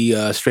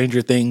the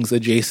Stranger Things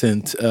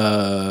adjacent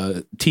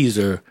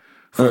teaser?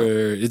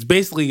 It's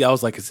basically, I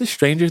was like, is this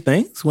Stranger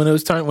Things when it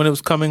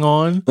was coming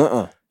on?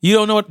 You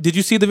don't know what? Did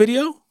you see the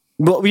video?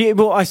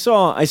 Well, I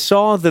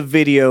saw the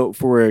video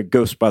for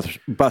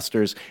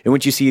Ghostbusters, in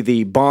which you see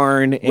the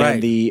barn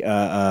and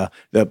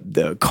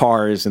the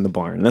cars in the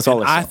barn. That's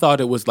all I saw. I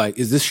thought it was like,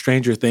 is this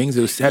Stranger Things?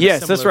 It was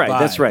yes, that's right. Vibe.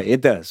 That's right. It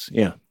does.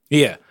 Yeah.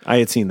 Yeah. I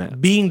had seen that.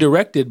 Being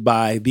directed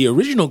by the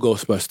original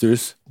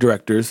Ghostbusters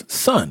director's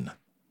son.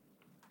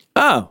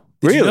 Oh,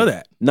 really? Did you know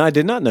that? No, I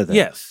did not know that.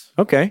 Yes.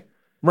 Okay.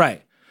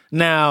 Right.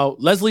 Now,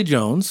 Leslie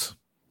Jones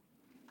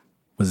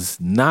was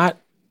not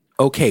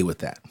okay with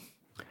that.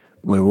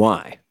 Well,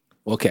 why?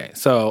 Okay,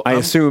 so I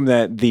assume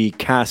that the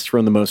cast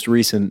from the most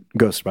recent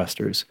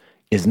Ghostbusters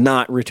is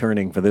not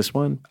returning for this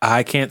one.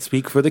 I can't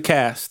speak for the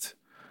cast.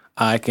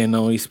 I can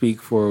only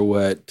speak for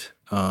what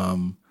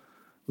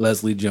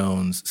Leslie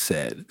Jones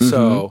said. Mm-hmm.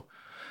 So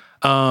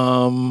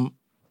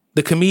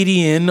the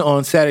comedian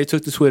on Saturday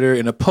took to Twitter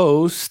in a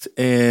post,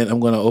 and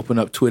I'm going to open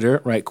up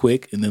Twitter right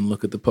quick and then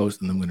look at the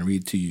post, and I'm going to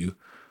read to you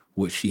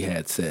what she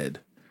had said,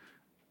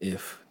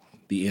 if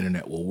the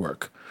internet will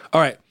work.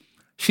 All right.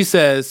 She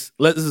says,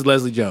 this is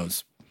Leslie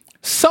Jones.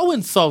 So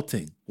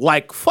insulting.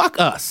 Like, fuck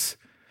us.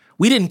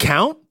 We didn't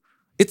count.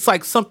 It's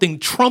like something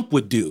Trump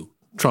would do.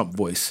 Trump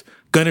voice.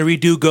 Gonna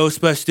redo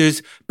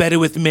Ghostbusters. Better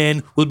with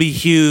Men. Will be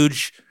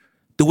huge.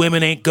 The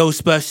women ain't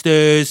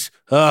Ghostbusters.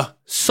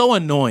 So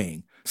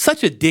annoying.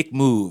 Such a dick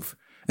move.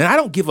 And I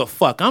don't give a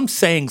fuck. I'm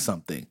saying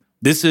something.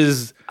 This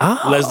is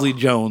Leslie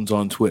Jones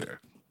on Twitter.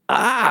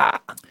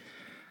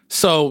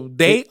 So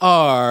they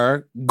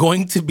are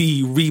going to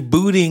be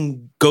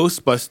rebooting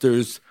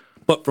Ghostbusters,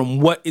 but from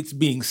what it's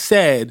being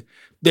said,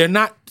 they're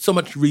not so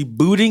much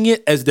rebooting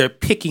it as they're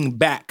picking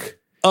back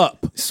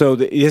up. So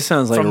it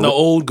sounds like from the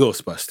old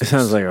Ghostbusters. It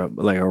sounds like a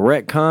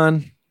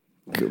retcon,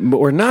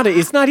 or not.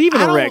 It's not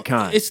even a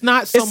retcon. It's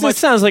not so much. It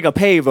sounds like a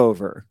pave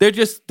over. They're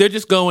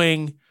just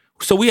going.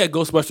 So we had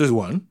Ghostbusters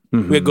 1,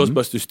 we had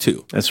Ghostbusters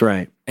 2. That's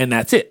right, and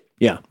that's it.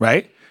 Yeah,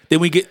 right. Then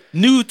we get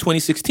new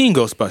 2016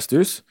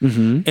 Ghostbusters,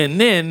 and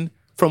then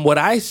from what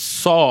I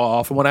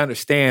saw, from what I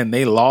understand,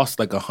 they lost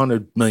like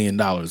 $100 million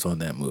on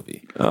that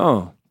movie.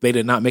 Oh, they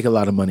did not make a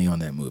lot of money on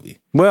that movie.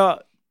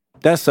 Well,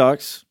 that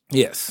sucks.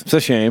 Yes, it's a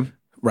shame.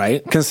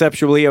 Right.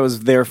 Conceptually, I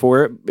was there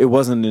for it. It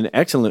wasn't an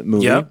excellent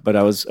movie, but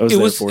I was there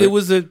for it. It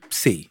was a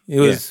C.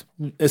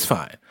 It's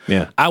fine.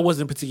 Yeah, I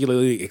wasn't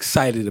particularly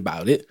excited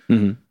about it,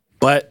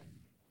 but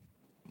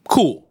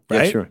cool.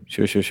 Right. Yeah,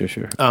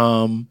 sure.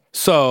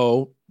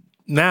 So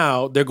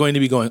now they're going to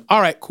be going,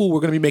 all right, cool,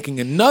 we're going to be making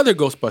another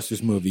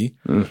Ghostbusters movie,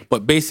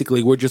 but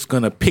basically we're just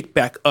going to pick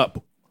back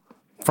up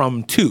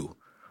from 2.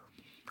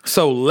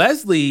 So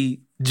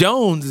Leslie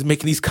Jones is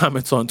making these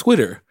comments on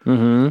Twitter.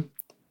 And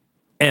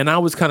I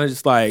was kind of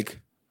just like,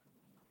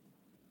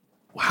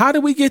 how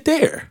did we get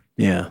there?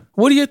 Yeah.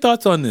 What are your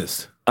thoughts on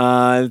this?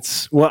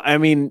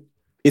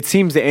 It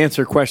seems to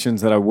answer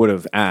questions that I would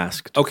have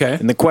asked. Okay.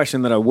 And the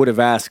question that I would have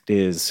asked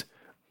is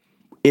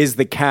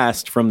the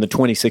cast from the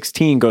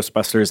 2016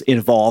 Ghostbusters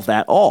involved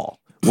at all?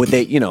 Would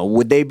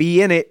they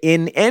be in it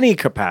in any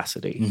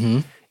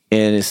capacity?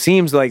 And it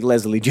seems like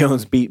Leslie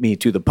Jones beat me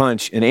to the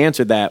punch and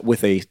answered that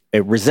with a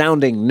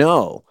resounding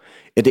no.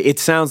 It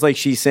sounds like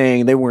she's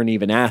saying they weren't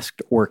even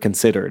asked or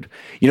considered.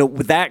 You know,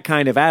 with that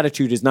kind of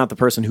attitude is not the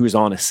person who's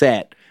on a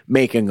set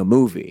making a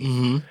movie.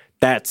 Mm-hmm.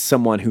 That's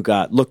someone who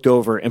got looked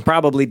over and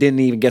probably didn't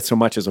even get so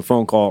much as a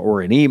phone call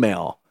or an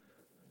email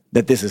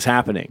that this is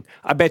happening.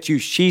 I bet you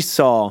she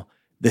saw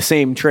the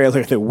same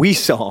trailer that we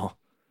saw,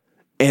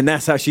 and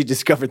that's how she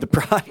discovered the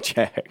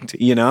project,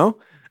 you know?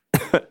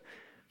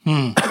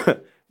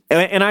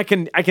 And I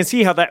can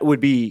see how that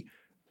would be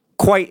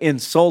quite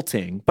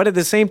insulting, but at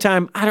the same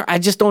time, I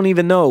just don't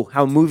even know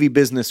how movie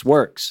business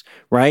works,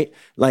 right?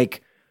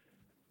 Like,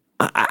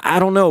 I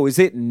don't know. Is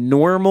it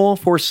normal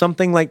for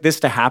something like this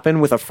to happen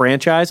with a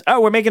franchise? Oh,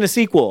 we're making a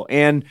sequel,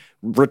 and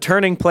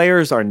returning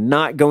players are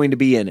not going to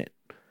be in it.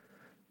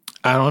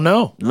 I don't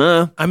know.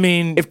 I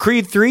mean, if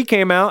Creed 3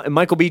 came out and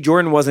Michael B.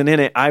 Jordan wasn't in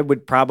it, I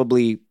would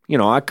probably,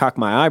 I'd cock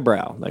my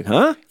eyebrow. Like,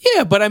 huh?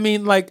 Yeah, but I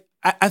mean, like,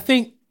 I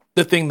think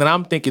the thing that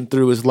I'm thinking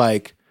through is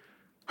like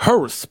her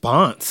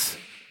response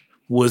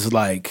was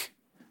like,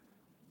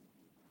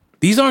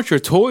 these aren't your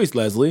toys,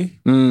 Leslie.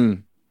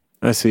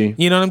 I see.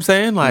 You know what I'm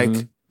saying?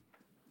 Like,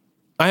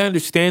 I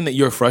understand that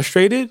you're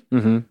frustrated,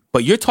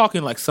 but you're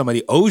talking like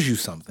somebody owes you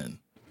something.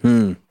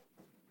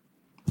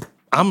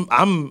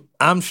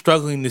 I'm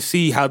struggling to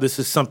see how this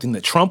is something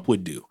that Trump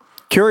would do.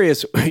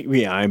 Curious.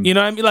 Yeah, you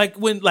know what I mean? Like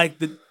when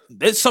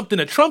it's something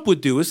that Trump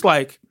would do. It's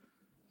like,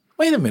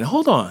 wait a minute,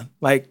 hold on.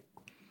 Like,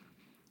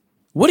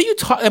 what are you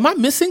talking? Am I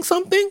missing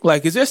something?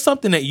 Like, is there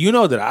something that you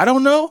know that I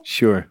don't know?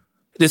 Sure.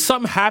 Did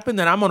something happen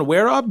that I'm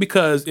unaware of?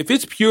 Because if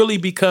it's purely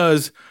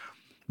because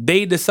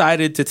they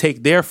decided to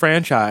take their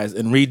franchise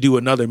and redo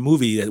another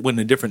movie that went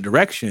in a different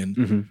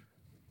direction,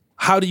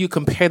 how do you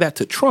compare that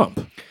to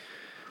Trump?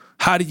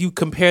 How do you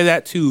compare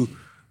that to,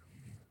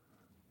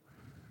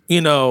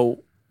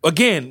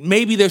 again,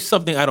 maybe there's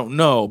something I don't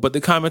know, but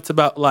the comments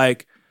about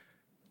like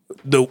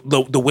the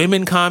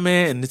women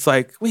comment, and it's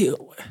like, wait.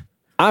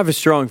 I have a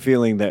strong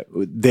feeling that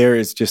there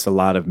is just a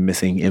lot of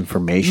missing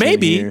information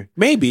here.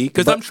 Maybe,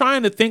 because I'm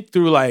trying to think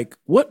through like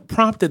what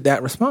prompted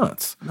that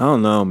response. I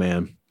don't know,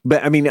 man.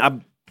 But I mean, I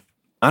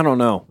don't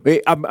know.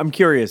 I'm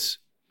curious.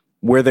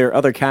 Were there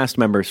other cast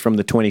members from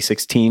the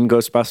 2016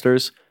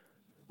 Ghostbusters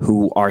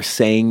who are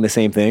saying the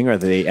same thing? Are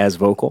they as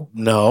vocal?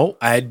 No,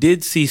 I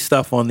did see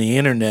stuff on the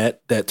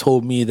internet that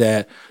told me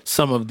that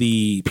some of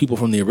the people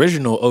from the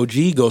original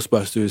OG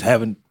Ghostbusters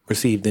haven't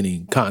received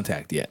any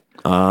contact yet.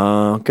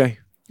 Okay.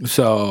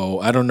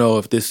 So I don't know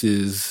if this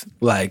is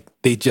like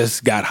they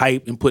just got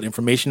hyped and put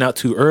information out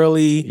too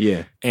early.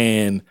 Yeah.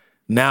 And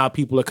now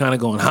people are kind of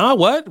going, huh?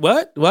 What?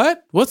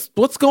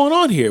 What's going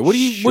on here? What are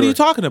you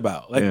talking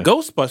about? Like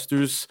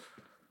Ghostbusters,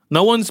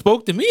 no one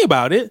spoke to me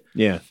about it.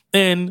 Yeah.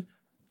 And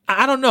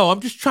I don't know. I'm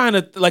just trying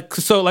to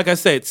like I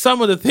said,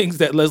 some of the things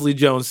that Leslie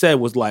Jones said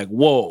was like,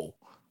 whoa.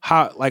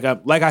 How like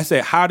I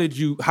said, how did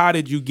you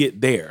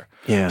get there?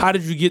 Yeah. How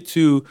did you get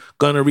to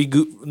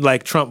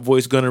Trump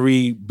voice gonna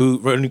redo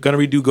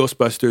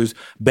Ghostbusters?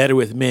 Better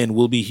with men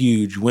will be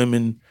huge.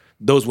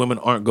 Those women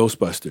aren't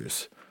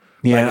Ghostbusters.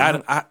 Yeah,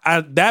 like,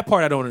 I that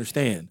part I don't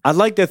understand. I'd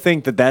like to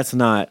think that that's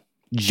not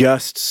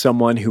just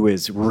someone who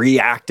is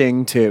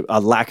reacting to a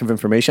lack of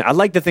information. I'd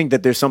like to think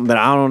that there's something that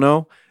I don't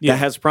know that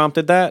has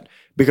prompted that,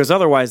 because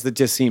otherwise that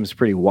just seems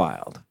pretty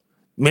wild.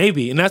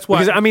 Maybe, and that's why.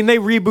 Because, I mean, they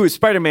reboot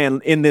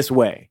Spider-Man in this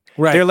way.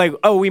 Right. They're like,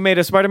 oh, we made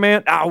a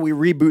Spider-Man? We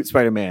reboot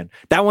Spider-Man.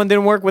 That one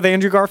didn't work with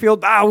Andrew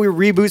Garfield? We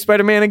reboot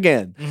Spider-Man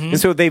again. And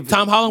so they've...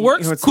 Tom Holland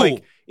works? It's cool.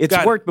 Like,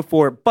 it's worked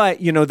before, but,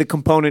 the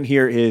component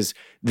here is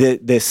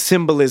the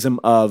symbolism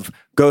of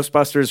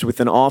Ghostbusters with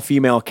an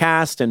all-female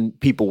cast, and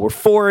people were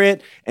for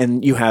it,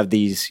 and you have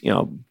these,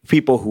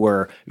 people who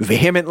are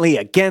vehemently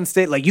against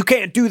it. Like, you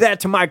can't do that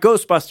to my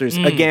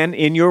Ghostbusters. Again,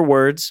 in your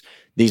words...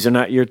 These are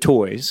not your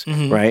toys,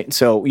 right?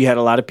 So you had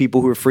a lot of people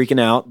who were freaking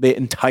out, the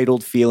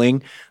entitled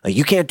feeling, like,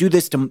 you can't do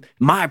this to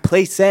my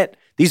play set.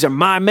 These are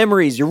my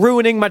memories. You're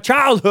ruining my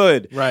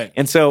childhood. Right.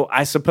 And so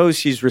I suppose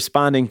she's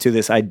responding to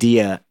this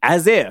idea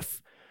as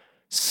if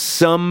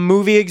some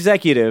movie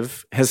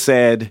executive has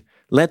said,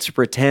 let's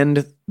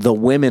pretend the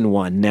women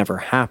one never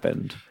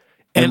happened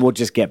and we'll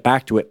just get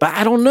back to it. But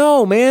I don't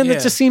know, man.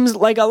 It just seems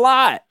like a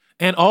lot.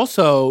 And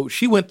also,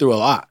 she went through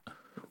a lot.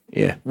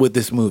 Yeah. With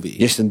this movie.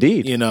 Yes,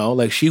 indeed.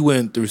 Like she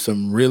went through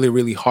some really,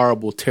 really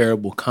horrible,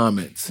 terrible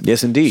comments.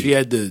 Yes, indeed. She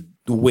had to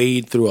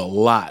wade through a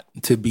lot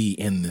to be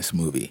in this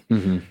movie.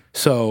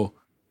 So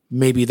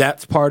maybe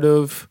that's part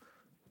of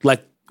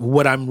like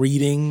what I'm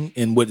reading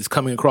and what is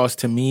coming across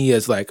to me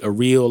as like a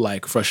real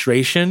like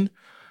frustration.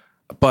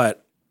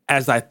 But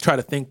as I try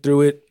to think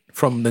through it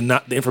from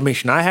the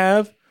information I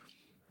have,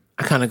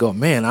 I kind of go,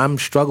 man, I'm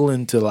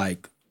struggling to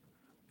like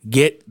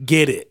get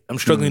it. I'm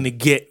struggling to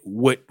get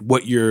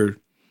what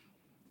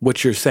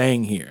you're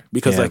saying here,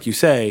 because like you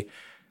say,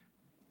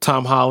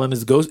 Tom Holland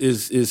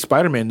is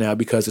Spider-Man now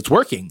because it's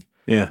working.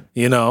 Yeah.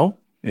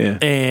 Yeah.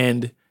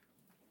 And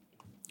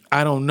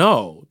I don't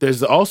know.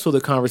 There's also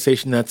the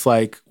conversation that's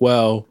like,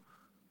 well,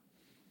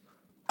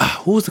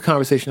 who was the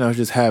conversation I was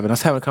just having? I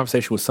was having a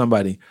conversation with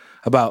somebody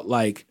about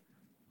like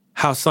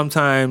how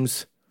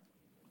sometimes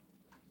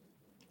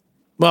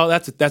Well,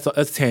 that's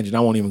a tangent. I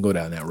won't even go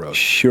down that road.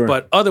 Sure.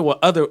 But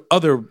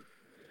the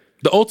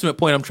ultimate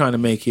point I'm trying to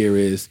make here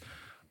is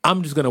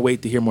I'm just going to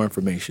wait to hear more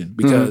information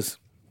because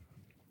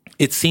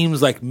it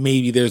seems like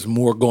maybe there's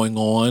more going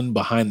on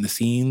behind the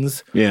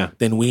scenes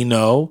than we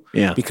know.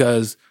 Yeah.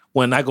 Because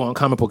when I go on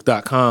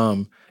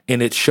comicbook.com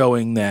and it's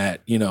showing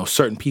that,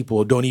 certain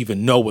people don't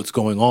even know what's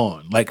going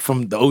on. Like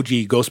from the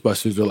OG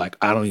Ghostbusters, they're like,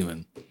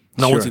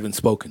 no one's even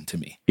spoken to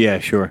me. Yeah,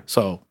 sure.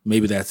 So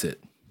maybe that's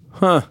it.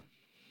 Huh.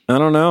 I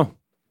don't know.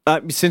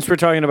 Since we're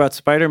talking about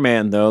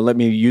Spider-Man, though, let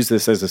me use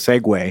this as a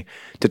segue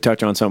to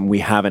touch on something we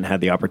haven't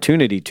had the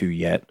opportunity to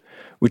yet,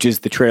 which is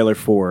the trailer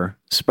for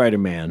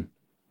Spider-Man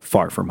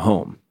Far From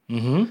Home.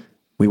 Mm-hmm.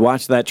 We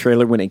watched that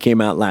trailer when it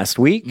came out last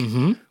week.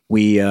 Mm-hmm.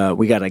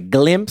 We got a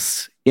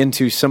glimpse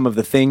into some of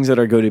the things that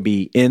are going to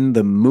be in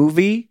the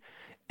movie,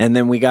 and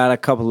then we got a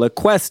couple of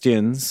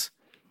questions,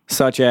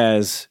 such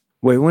as,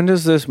 wait, when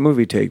does this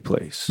movie take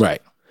place?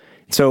 Right.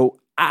 So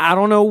I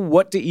don't know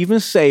what to even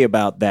say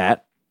about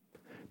that.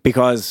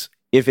 Because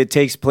if it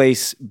takes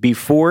place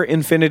before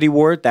Infinity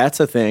War, that's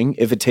a thing.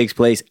 If it takes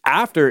place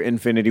after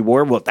Infinity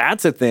War, well,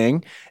 that's a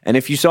thing. And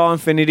if you saw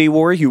Infinity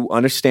War, you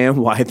understand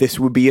why this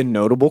would be a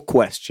notable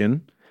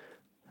question.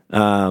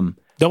 Don't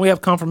we have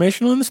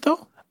confirmation on this,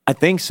 though? I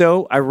think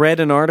so. I read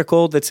an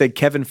article that said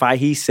Kevin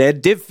Feige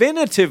said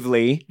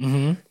definitively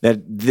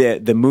that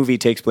the movie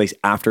takes place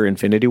after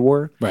Infinity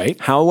War.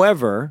 Right.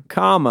 However,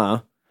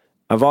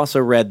 I've also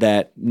read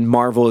that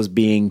Marvel is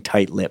being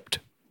tight-lipped.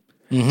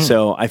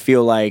 So I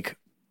feel like,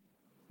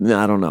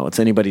 I don't know, it's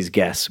anybody's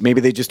guess.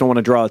 Maybe they just don't want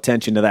to draw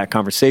attention to that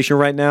conversation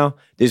right now.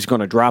 They're just going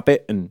to drop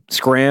it and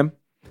scram.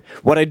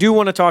 What I do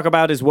want to talk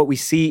about is what we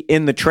see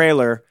in the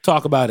trailer.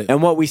 Talk about it.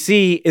 And what we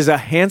see is a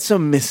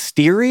handsome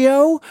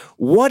Mysterio.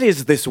 What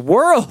is this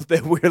world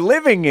that we're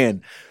living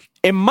in?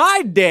 In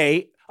my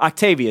day,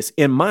 Octavius,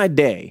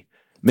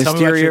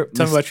 Mysterio.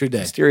 Tell me about your day.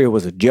 Mysterio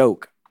was a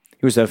joke.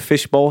 He was a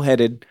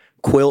fishbowl-headed,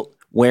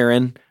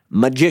 quilt-wearing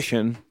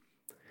magician.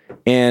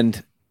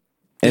 And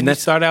Didn't he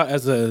start out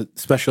as a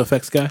special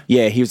effects guy?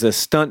 Yeah, he was a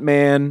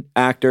stuntman,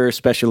 actor,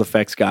 special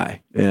effects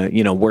guy.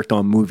 Worked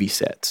on movie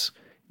sets,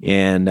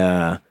 and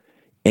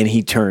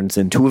he turns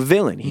into a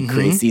villain. He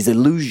creates these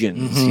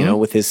illusions,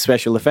 with his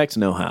special effects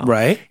know-how.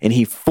 Right, and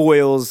he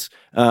foils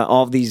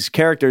all these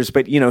characters.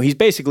 But he's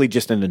basically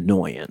just an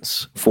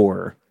annoyance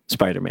for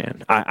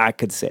Spider-Man. I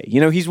could say,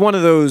 he's one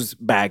of those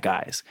bad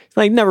guys.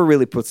 Like never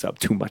really puts up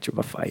too much of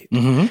a fight.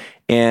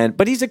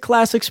 But he's a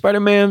classic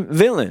Spider-Man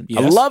villain.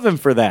 Yes. I love him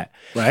for that.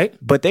 Right.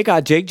 But they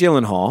got Jake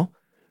Gyllenhaal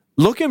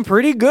looking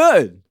pretty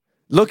good.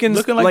 Looking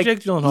like Jake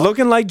Gyllenhaal.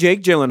 Looking like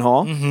Jake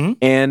Gyllenhaal.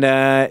 And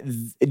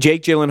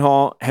Jake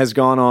Gyllenhaal has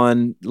gone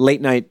on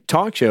late night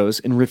talk shows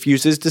and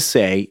refuses to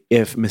say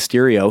if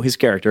Mysterio, his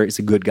character, is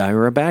a good guy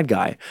or a bad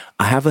guy.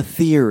 I have a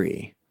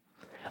theory.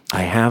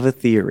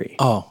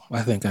 Oh,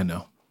 I think I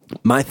know.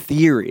 My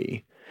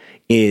theory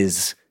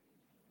is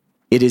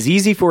it is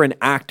easy for an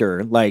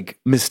actor like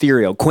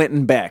Mysterio,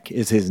 Quentin Beck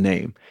is his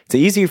name. It's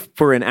easy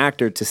for an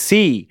actor to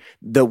see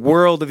the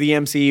world of the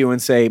MCU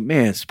and say,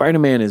 man,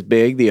 Spider-Man is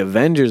big, the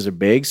Avengers are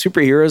big,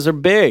 superheroes are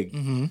big.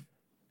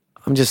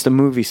 I'm just a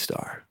movie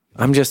star.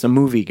 I'm just a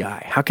movie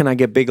guy. How can I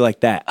get big like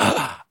that?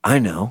 I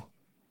know.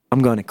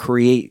 I'm going to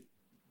create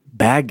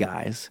bad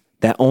guys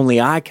that only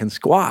I can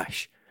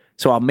squash.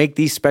 So I'll make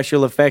these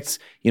special effects,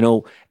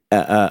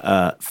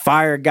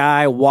 fire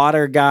guy,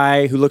 water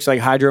guy who looks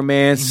like Hydro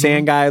Man,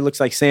 sand guy who looks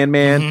like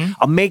Sandman.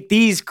 I'll make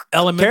these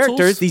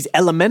characters, these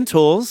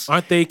elementals.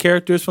 Aren't they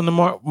characters from the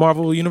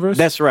Marvel universe?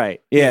 That's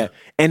right. Yeah.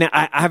 And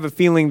I have a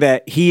feeling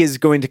that he is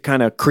going to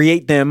kind of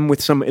create them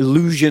with some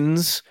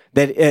illusions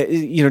that,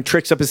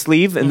 tricks up his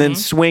sleeve and then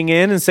swing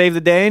in and save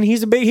the day. And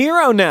he's a big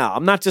hero now.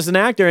 I'm not just an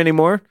actor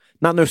anymore.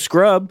 Not no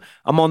scrub.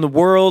 I'm on the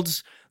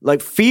world's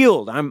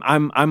field.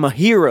 I'm a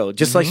hero,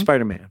 just like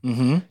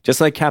Spider-Man, just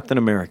like Captain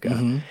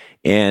America.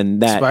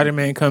 And that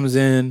Spider-Man comes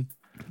in,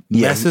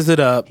 messes it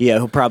up. Yeah,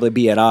 he'll probably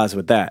be at odds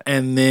with that.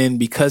 And then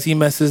because he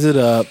messes it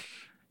up,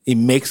 he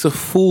makes a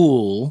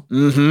fool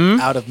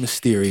out of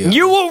Mysterio.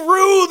 You will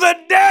rue the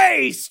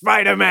day,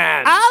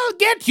 Spider-Man. I'll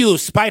get you,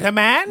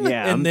 Spider-Man.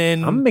 Yeah, and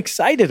then I'm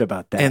excited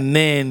about that. And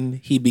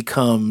then he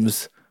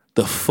becomes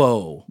the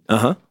foe.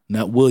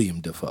 Not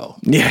William Dafoe.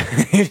 Yeah.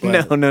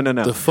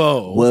 No. The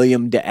foe.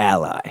 William the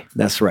ally.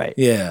 That's right.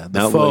 Yeah.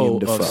 The foe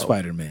of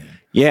Spider-Man.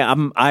 Yeah.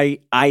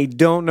 I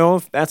don't know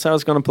if that's how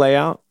it's going to play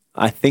out.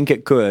 I think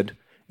it could.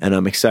 And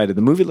I'm excited.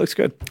 The movie looks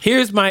good.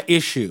 Here's my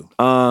issue.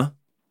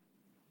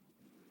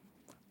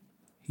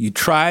 You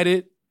tried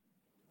it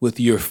with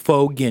your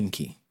faux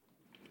Genki.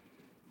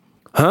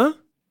 Huh?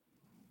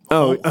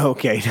 Oh,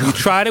 okay. You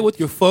tried it with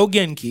your faux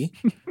Genki.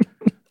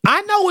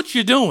 I know what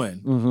you're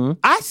doing.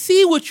 I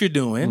see what you're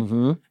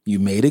doing. You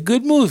made a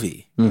good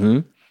movie.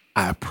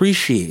 I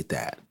appreciate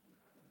that.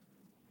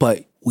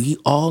 But we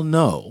all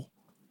know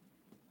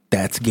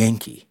that's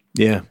Genki.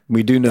 Yeah,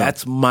 we do know.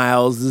 That's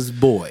Miles's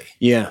boy.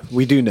 Yeah,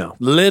 we do know.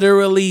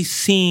 Literally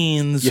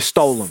scenes you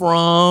stole him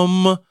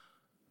from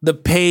the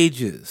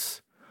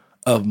pages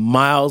of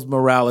Miles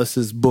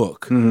Morales'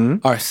 book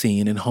are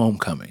seen in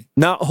Homecoming.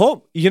 Now,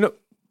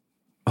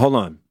 hold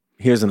on.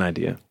 Here's an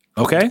idea.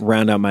 Okay.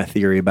 Round out my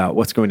theory about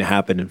what's going to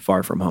happen in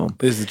Far From Home.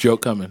 This is a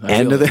joke coming.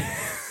 End of the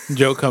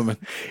joke coming.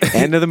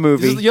 End of the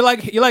movie. You're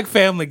like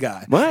Family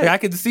Guy. What? I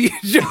can see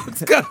your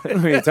jokes coming.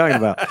 What are you talking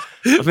about?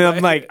 I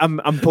mean,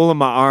 I'm pulling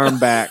my arm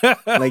back.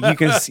 Like you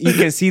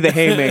can see the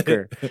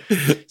haymaker.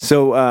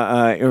 So,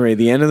 anyway,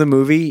 the end of the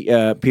movie,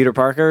 Peter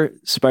Parker,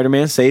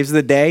 Spider-Man saves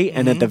the day,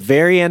 and at the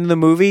very end of the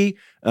movie,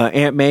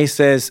 Aunt May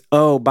says,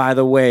 "Oh, by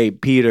the way,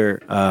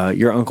 Peter,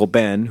 your Uncle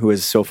Ben, who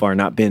has so far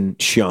not been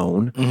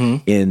shown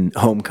in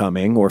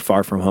Homecoming or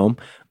Far From Home,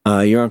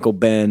 your Uncle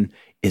Ben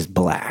is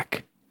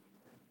black,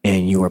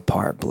 and you are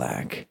part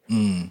black,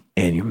 and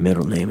your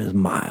middle name is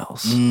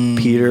Miles,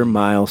 Peter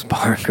Miles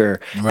Parker."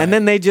 Right.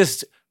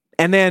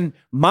 And then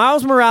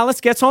Miles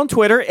Morales gets on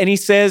Twitter and he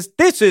says,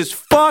 "This is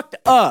fucked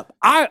up.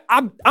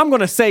 I'm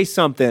going to say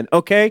something,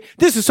 okay?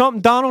 This is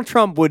something Donald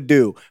Trump would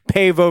do.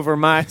 Pave over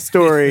my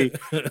story."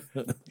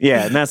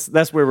 Yeah, and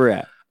that's where we're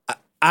at.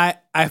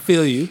 I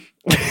feel you.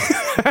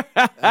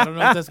 I don't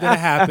know if that's going to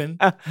happen,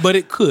 but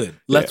it could.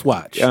 Let's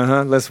watch.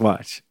 Let's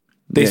watch.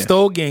 They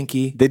stole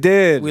Genki. They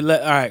did. All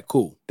right,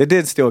 cool. They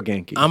did steal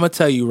Genki. I'm going to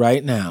tell you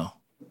right now,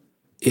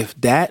 if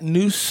that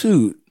new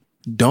suit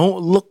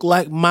don't look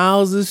like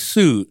Miles'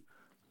 suit,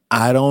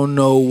 I don't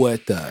know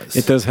what does.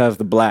 It does have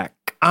the black.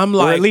 I'm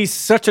like, or at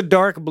least such a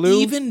dark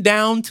blue. Even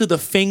down to the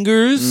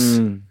fingers,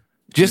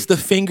 just the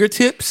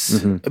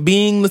fingertips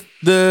being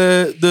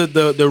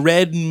the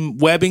red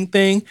webbing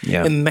thing,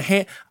 and the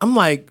hand. I'm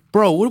like,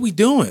 bro, what are we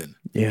doing?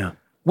 Yeah.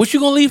 What you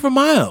gonna leave for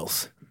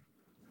Miles?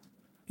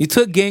 You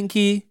took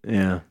Genki.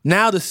 Yeah.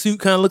 Now the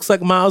suit kind of looks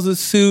like Miles'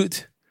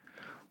 suit.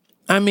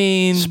 I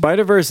mean,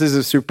 Spider-Verse is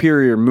a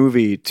superior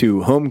movie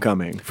to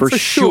Homecoming, for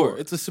sure.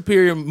 It's a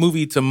superior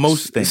movie to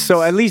most things.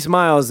 So at least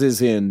Miles is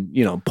in,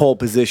 pole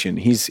position.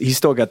 He's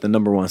still got the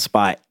number one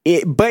spot.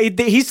 But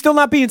he's still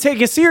not being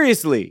taken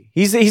seriously.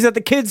 He's at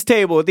the kids'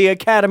 table at the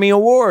Academy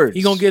Awards.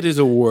 He gonna get his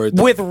award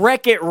though. With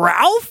Wreck-It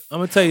Ralph? I'm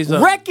gonna tell you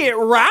something. Wreck-It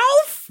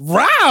Ralph?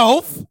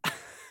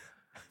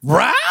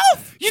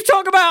 Ralph? You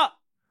talk about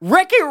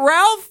Wreck-It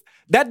Ralph?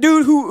 That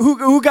dude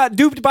who got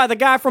duped by the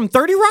guy from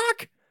 30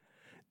 Rock?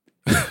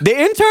 The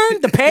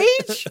intern? The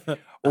page?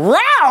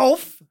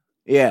 Ralph?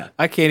 Yeah.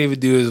 I can't even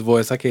do his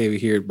voice. I can't even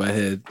hear it in my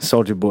head.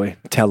 Soldier Boy,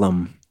 tell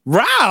him.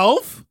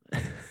 Ralph?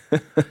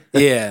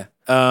 Yeah.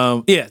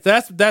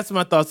 That's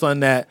my thoughts on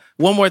that.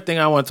 One more thing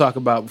I want to talk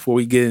about before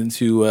we get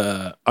into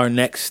our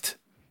next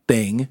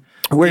thing.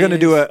 We're going to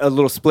do a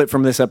little split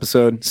from this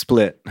episode.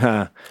 Split.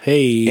 Huh?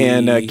 Hey.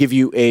 And give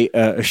you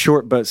a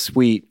short but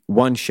sweet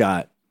one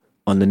shot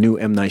on the new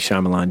M. Night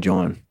Shyamalan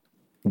John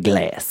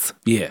Glass.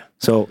 Yeah.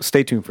 So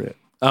stay tuned for it.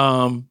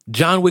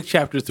 John Wick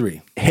Chapter 3.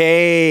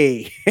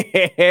 Hey.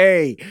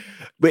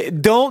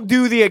 But don't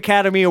do the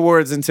Academy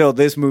Awards until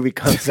this movie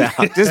comes out.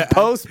 Just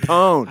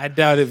postpone. I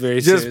doubt it very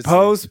seriously. Just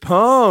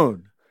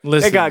postpone.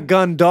 Listen, they got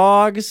gun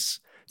dogs.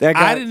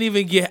 I didn't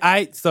even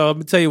get. So I'm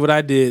gonna tell you what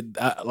I did.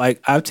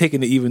 I've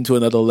taken it even to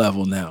another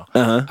level now.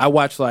 I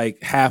watched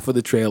like half of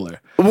the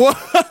trailer. What?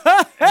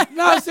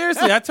 No,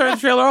 seriously, I turned the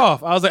trailer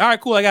off. I was like, all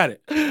right, cool, I got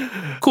it.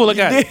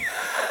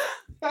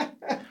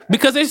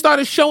 Because they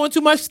started showing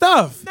too much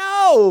stuff.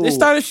 No, they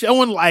started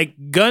showing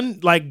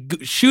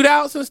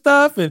shootouts and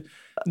stuff, and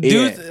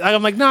dudes.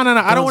 I'm like, no,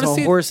 I don't want to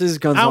see horses,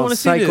 guns on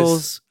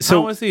cycles. I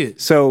don't want to see it.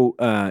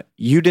 So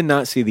you did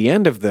not see the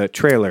end of the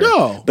trailer.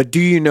 No, but do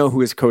you know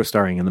who is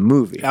co-starring in the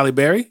movie? Halle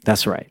Berry.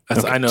 That's right.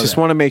 Okay. I know. Just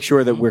want to make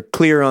sure that we're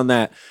clear on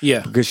that.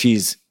 Yeah, because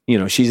she's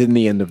in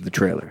the end of the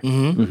trailer.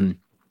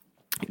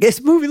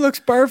 This movie looks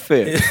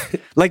perfect.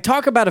 Like,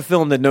 talk about a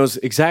film that knows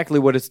exactly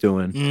what it's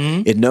doing.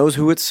 It knows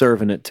who it's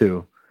serving it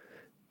to.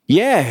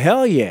 Yeah,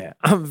 hell yeah.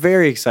 I'm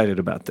very excited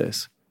about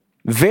this.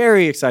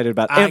 Very excited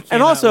about it.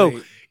 And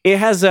also, it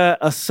has a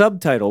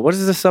subtitle. What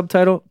is the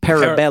subtitle?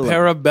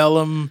 Parabellum.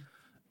 Parabellum.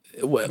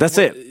 That's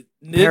it.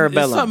 Parabellum.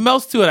 There's something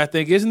else to it, I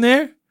think, isn't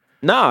there?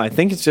 No, I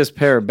think it's just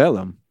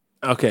Parabellum.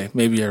 Okay,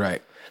 maybe you're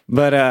right.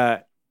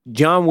 But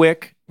John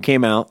Wick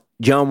came out.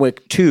 John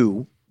Wick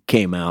 2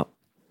 came out.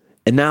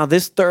 And now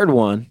this third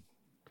one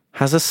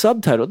has a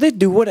subtitle. They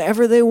do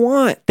whatever they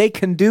want. They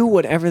can do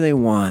whatever they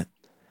want.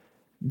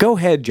 Go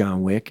ahead,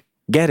 John Wick.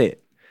 Get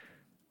it.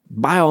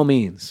 By all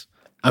means.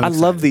 I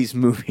love these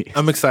movies.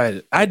 I'm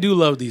excited. I do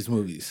love these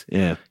movies.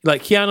 Yeah.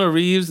 Like Keanu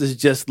Reeves is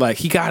just like,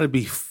 he got to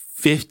be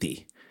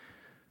 50.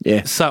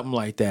 Yeah. Something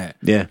like that.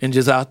 Yeah. And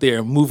just out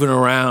there moving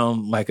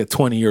around like a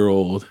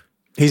 20-year-old.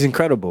 He's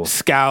incredible.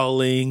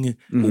 Scowling,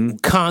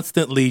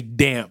 constantly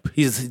damp.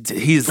 He's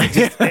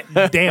just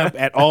damp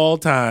at all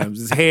times.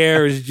 His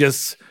hair is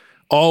just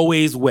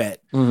always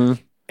wet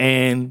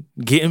and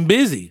getting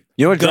busy.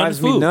 You know what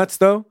drives me nuts,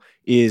 though?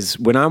 Is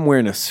when I'm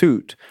wearing a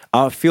suit,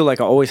 I feel like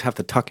I always have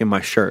to tuck in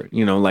my shirt.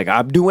 Like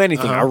I do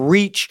anything. I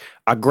reach,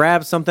 I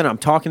grab something, I'm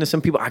talking to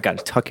some people, I got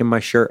to tuck in my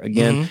shirt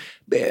again.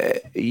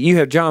 You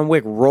have John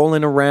Wick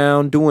rolling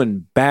around,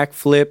 doing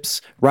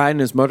backflips, riding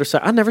his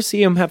motorcycle. I never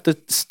see him have to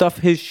stuff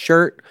his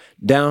shirt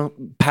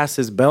down past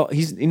his belt.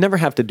 He never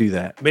have to do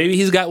that. Maybe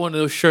he's got one of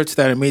those shirts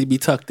that are made to be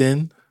tucked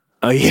in.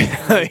 Oh,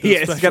 yeah. Yeah,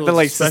 it's got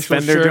the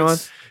suspender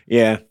joint.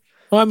 Yeah.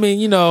 Well, I mean,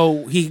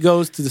 he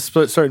goes to the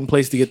certain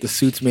place to get the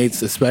suits made,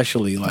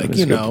 especially like,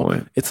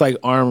 it's like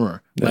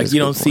armor. Like you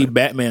don't see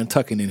Batman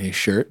tucking in his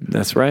shirt.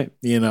 That's right.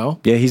 Yeah,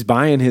 he's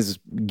buying his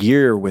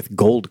gear with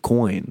gold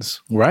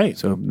coins. Right.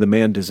 So the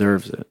man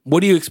deserves it. What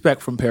do you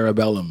expect from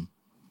Parabellum?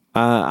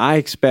 I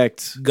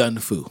expect Gun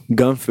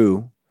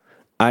Fu.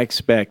 I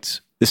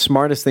expect the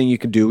smartest thing you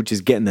can do, which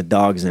is getting the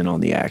dogs in on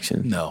the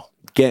action. No.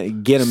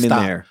 Get them in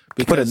there.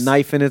 Put a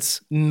knife in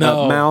its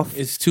mouth.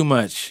 It's too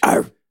much.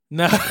 Arr.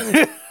 No.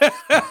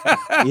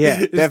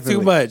 Yeah, it's definitely.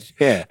 too much.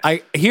 Yeah.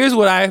 Here's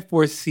what I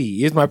foresee.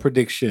 Here's my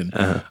prediction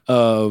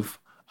of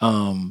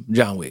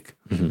John Wick.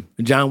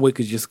 Mm-hmm. John Wick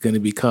is just going to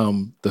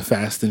become the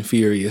Fast and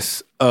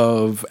Furious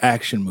of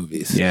action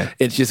movies. Yeah.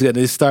 It's just going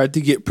to start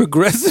to get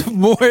progressive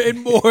more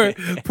and more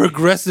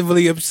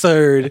progressively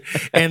absurd.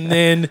 And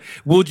then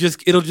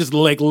it'll just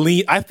like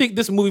lean. I think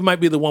this movie might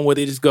be the one where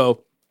they just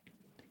go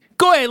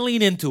ahead and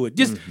lean into it.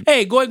 Just,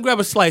 hey, go ahead and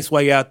grab a slice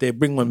while you're out there.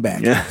 Bring one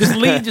back. Yeah. Just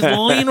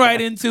lean right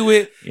into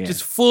it. Yeah.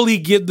 Just fully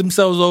give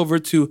themselves over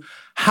to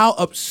how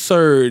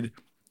absurd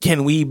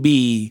can we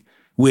be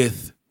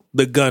with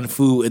the gun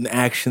fu and the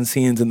action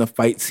scenes and the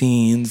fight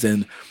scenes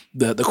and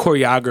the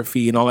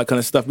choreography and all that kind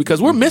of stuff,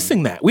 because we're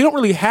missing that. We don't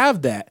really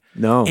have that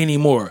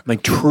anymore.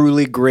 Like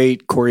truly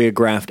great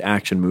choreographed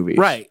action movies.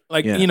 Right.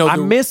 Like, I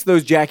miss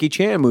those Jackie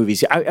Chan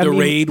movies. I mean,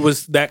 Raid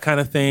was that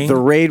kind of thing. The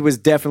Raid was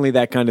definitely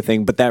that kind of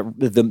thing, but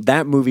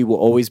that movie will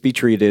always be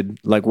treated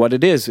like what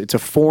it is. It's a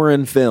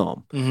foreign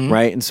film,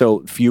 right? And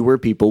so fewer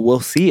people will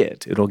see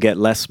it. It'll get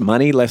less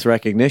money, less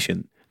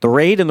recognition. The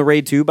Raid and the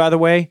Raid 2, by the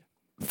way,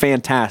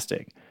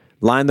 fantastic.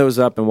 Line those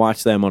up and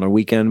watch them on a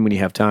weekend when you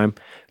have time.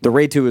 The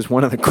Raid 2 is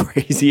one of the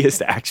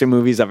craziest action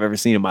movies I've ever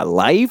seen in my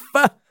life.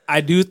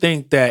 I do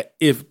think that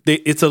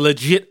it's a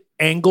legit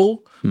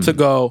angle to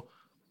go,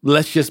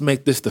 let's just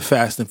make this the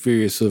Fast and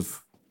Furious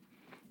of,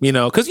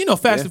 because,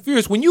 Fast and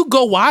Furious, when you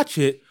go watch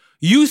it,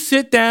 you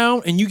sit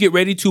down and you get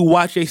ready to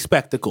watch a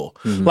spectacle.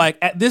 Mm-hmm. Like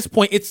at this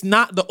point, it's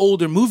not the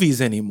older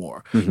movies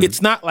anymore. Mm-hmm.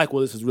 It's not like,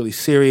 well, this is really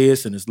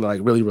serious and it's like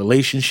really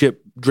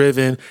relationship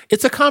driven.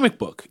 It's a comic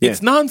book. Yeah.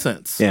 It's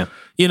nonsense. Yeah.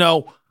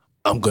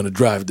 I'm going to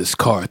drive this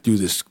car through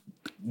this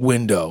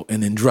window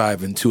and then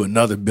drive into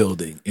another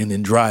building and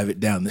then drive it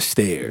down the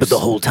stairs. But the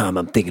whole time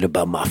I'm thinking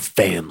about my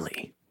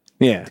family.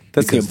 Yeah.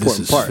 That's because the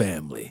important part.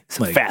 Family. It's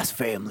a fast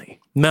family.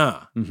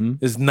 Nah,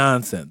 it's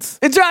nonsense.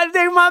 It's trying to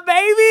take my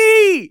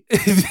baby.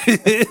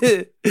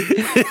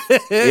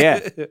 Yeah,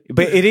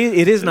 but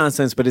it is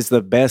nonsense. But it's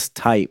the best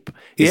type.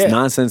 It's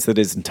nonsense that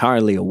is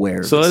entirely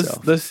aware. So of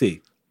itself. let's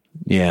see.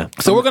 Yeah.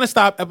 So we're gonna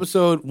stop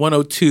episode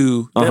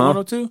 102.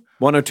 102.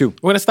 102.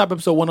 We're gonna stop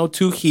episode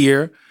 102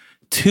 here.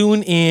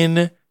 Tune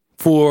in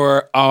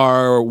for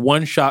our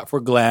one shot for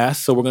Glass.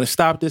 So we're gonna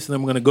stop this and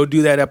then we're gonna go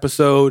do that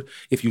episode.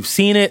 If you've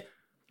seen it,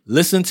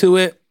 listen to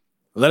it.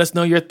 Let us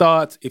know your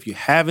thoughts. If you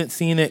haven't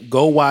seen it,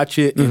 go watch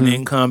it and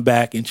then come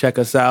back and check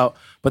us out.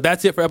 But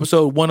that's it for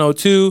episode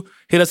 102.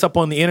 Hit us up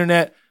on the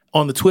internet,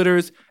 on the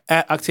Twitters,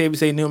 at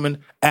Octavius A. Newman,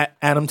 at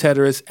Adam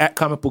Teteris, at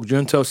Comic Book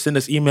Junto. Send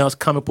us emails,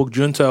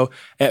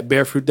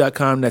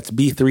 comicbookjunto@bearfruit.com. That's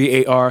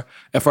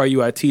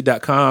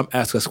B3ARFRUIT.com.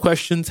 Ask us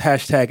questions,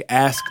 hashtag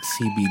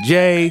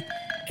AskCBJ.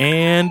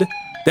 And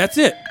that's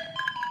it.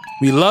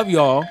 We love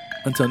y'all.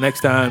 Until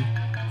next time,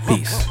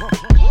 peace.